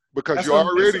money. because That's you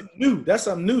already something new. That's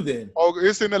something new then. Oh,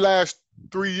 it's in the last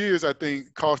 3 years, I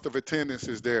think. Cost of attendance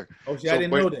is there. Oh, see, I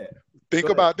didn't know that. Think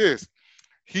about this.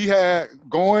 He had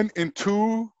going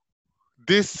into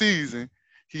this season,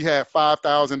 he had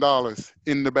 $5,000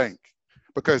 in the bank,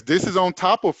 because this is on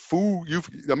top of food.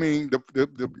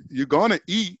 You're gonna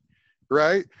eat,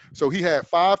 right? So he had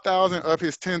 5,000 of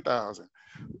his 10,000.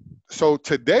 So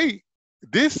today,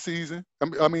 this season,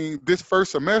 this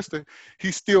first semester,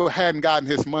 he still hadn't gotten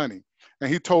his money,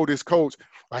 and he told his coach,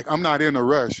 like, I'm not in a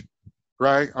rush,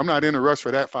 right? I'm not in a rush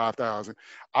for that 5,000.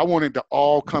 I want it to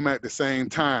all come at the same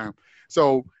time.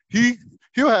 So he'll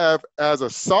have, as a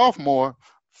sophomore,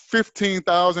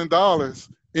 $15,000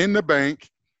 in the bank,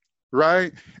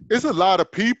 right? It's a lot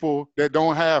of people that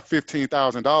don't have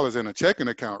 $15,000 in a checking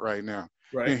account right now.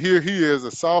 Right. And here he is,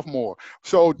 a sophomore.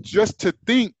 So just to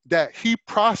think that he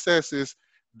processes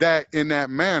that in that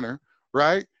manner,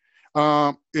 right,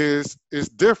 is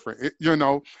different.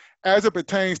 As it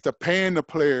pertains to paying the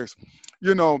players,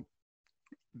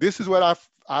 this is what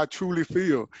I truly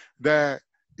feel, that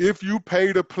if you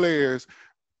pay the players,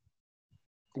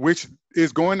 which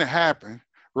is going to happen,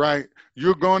 right,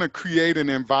 you're going to create an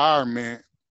environment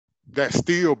that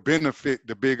still benefit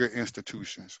the bigger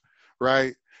institutions,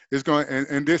 right? It's going,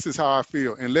 and this is how I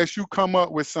feel. Unless you come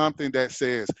up with something that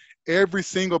says every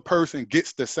single person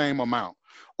gets the same amount,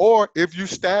 or if you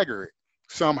stagger it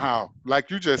somehow, like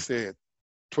you just said,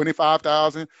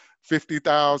 25,000,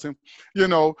 50,000,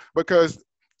 because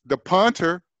the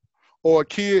punter or a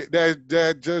kid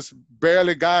that just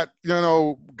barely got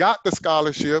the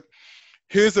scholarship,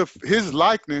 his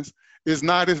likeness is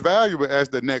not as valuable as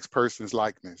the next person's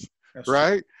likeness. That's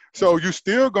right? True. So you're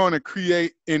still going to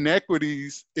create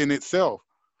inequities in itself,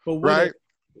 right?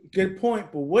 Good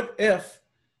point. But what if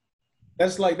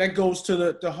that goes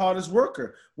to the hardest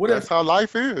worker? That's how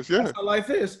life is. Yeah, that's how life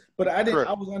is. But I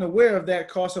was unaware of that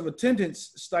cost of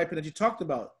attendance stipend that you talked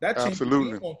about. That changes the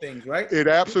game on things, right? It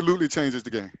absolutely changes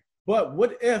the game. But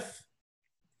what if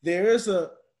there is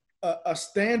a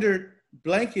standard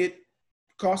blanket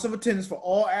cost of attendance for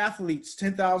all athletes,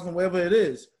 10,000, whatever it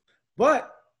is,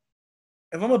 but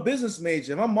if I'm a business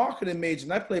major, if I'm a marketing major,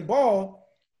 and I play ball,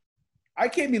 I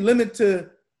can't be limited to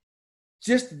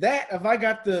just that if I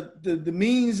got the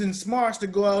means and smarts to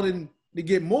go out and to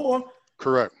get more.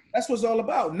 Correct. That's what it's all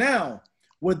about. Now,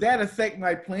 would that affect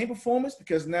my playing performance?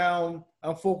 Because now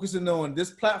I'm focusing on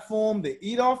this platform, the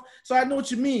eat off. So I know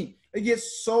what you mean. It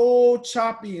gets so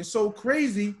choppy and so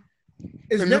crazy.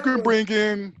 And you can bring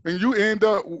in, and you end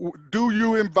up, do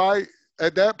you invite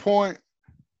at that point,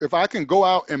 if I can go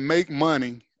out and make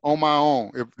money on my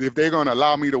own, if they're going to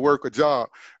allow me to work a job,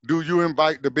 do you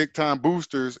invite the big time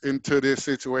boosters into this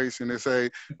situation and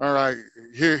say, all right,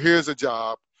 here's a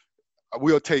job,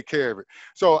 we'll take care of it?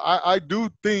 So I do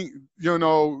think,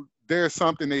 there's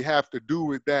something they have to do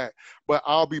with that. But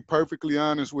I'll be perfectly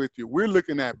honest with you. We're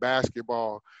looking at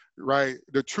basketball, right?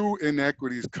 The true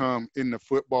inequities come in the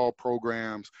football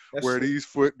programs. That's where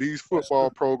true. these football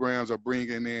programs are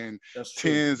bringing in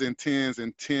tens and tens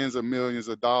and tens of millions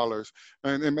of dollars.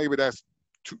 And maybe that's,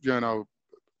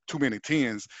 too many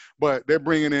tens, but they're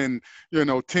bringing in,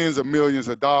 tens of millions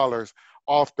of dollars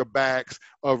off the backs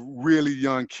of really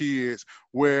young kids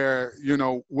where,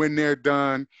 when they're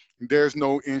done, there's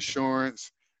no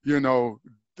insurance, to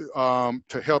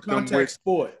help them with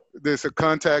sport. There's a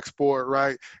contact sport,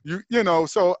 right?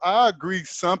 So I agree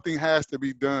something has to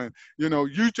be done.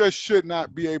 You just should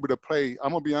not be able to pay.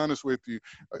 I'm going to be honest with you.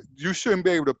 You shouldn't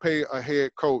be able to pay a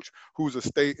head coach who's a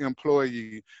state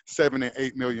employee $7 and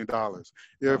 $8 million.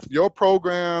 If your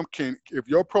program can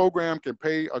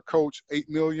pay a coach $8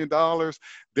 million,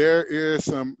 there is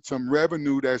some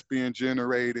revenue that's being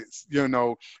generated,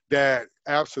 that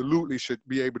absolutely should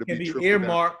be able to be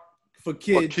earmarked for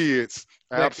kids. For kids,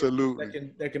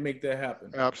 absolutely. That can make that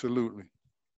happen. Absolutely.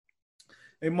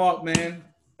 Hey, Mark, man,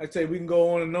 I tell you, we can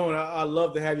go on and on. I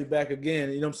love to have you back again.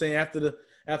 You know what I'm saying? After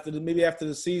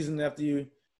the season, after you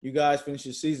guys finish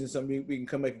your season, we can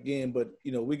come back again. But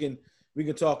we can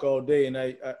talk all day, and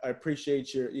I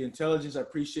appreciate your intelligence. I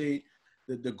appreciate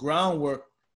the groundwork.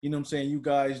 You know what I'm saying? You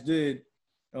guys did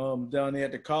down there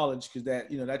at the college, because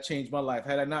that changed my life.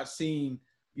 Had I not seen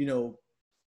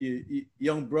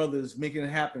young brothers making it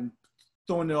happen,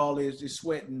 throwing it all their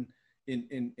sweat and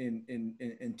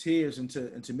tears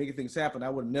into making things happen, I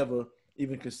would never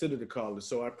even consider the college.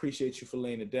 So I appreciate you for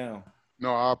laying it down.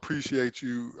 No, I appreciate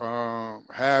you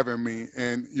having me.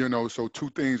 And so two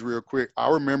things real quick. I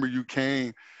remember you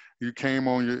came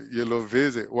on your little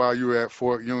visit while you were at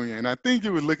Fort Union, and I think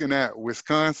you were looking at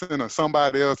Wisconsin or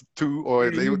somebody else too,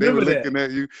 or they were looking at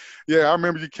you. Yeah, I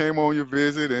remember you came on your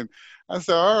visit, and I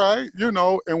said, all right, you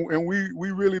know, and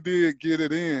we really did get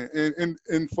it in.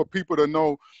 And for people to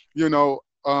know, you know,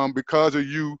 because of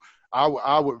you,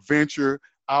 I would venture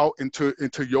out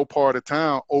into your part of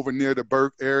town over near the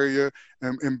Burke area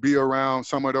and be around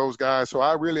some of those guys. So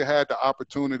I really had the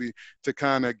opportunity to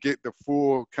kind of get the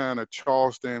full kind of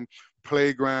Charleston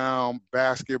playground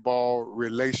basketball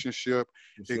relationship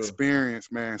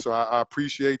experience, man. So I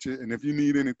appreciate you. And if you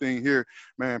need anything here,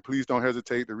 man, please don't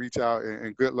hesitate to reach out,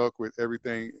 and good luck with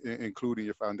everything, including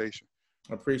your foundation.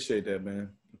 I appreciate that, man.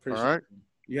 All right.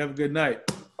 You have a good night.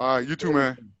 All right. You too,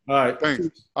 man. All right. Thanks.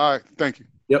 All right. Thank you.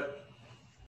 Yep.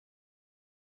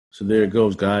 So there it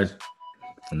goes, guys.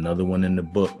 Another one in the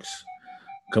books.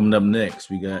 Coming up next,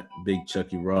 we got Big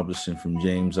Chucky Robertson from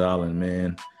James Island,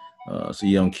 man. It's a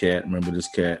young cat. Remember this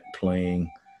cat playing,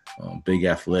 big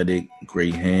athletic,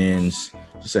 great hands.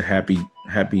 Just a happy,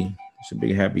 just a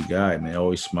big happy guy, man.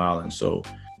 Always smiling. So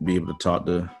be able to talk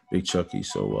to Big Chucky.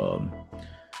 So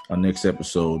our next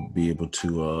episode, be able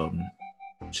to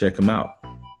check him out.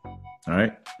 All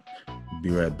right. Be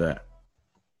right back.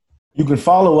 You can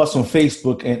follow us on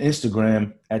Facebook and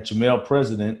Instagram at Jamel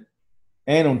President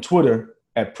and on Twitter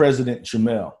at President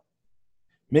Jamel.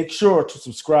 Make sure to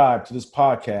subscribe to this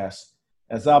podcast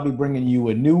as I'll be bringing you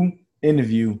a new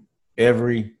interview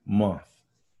every month.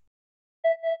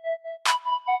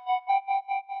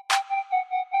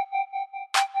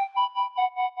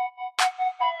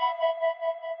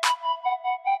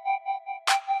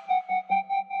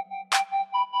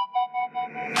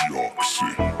 York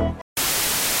City.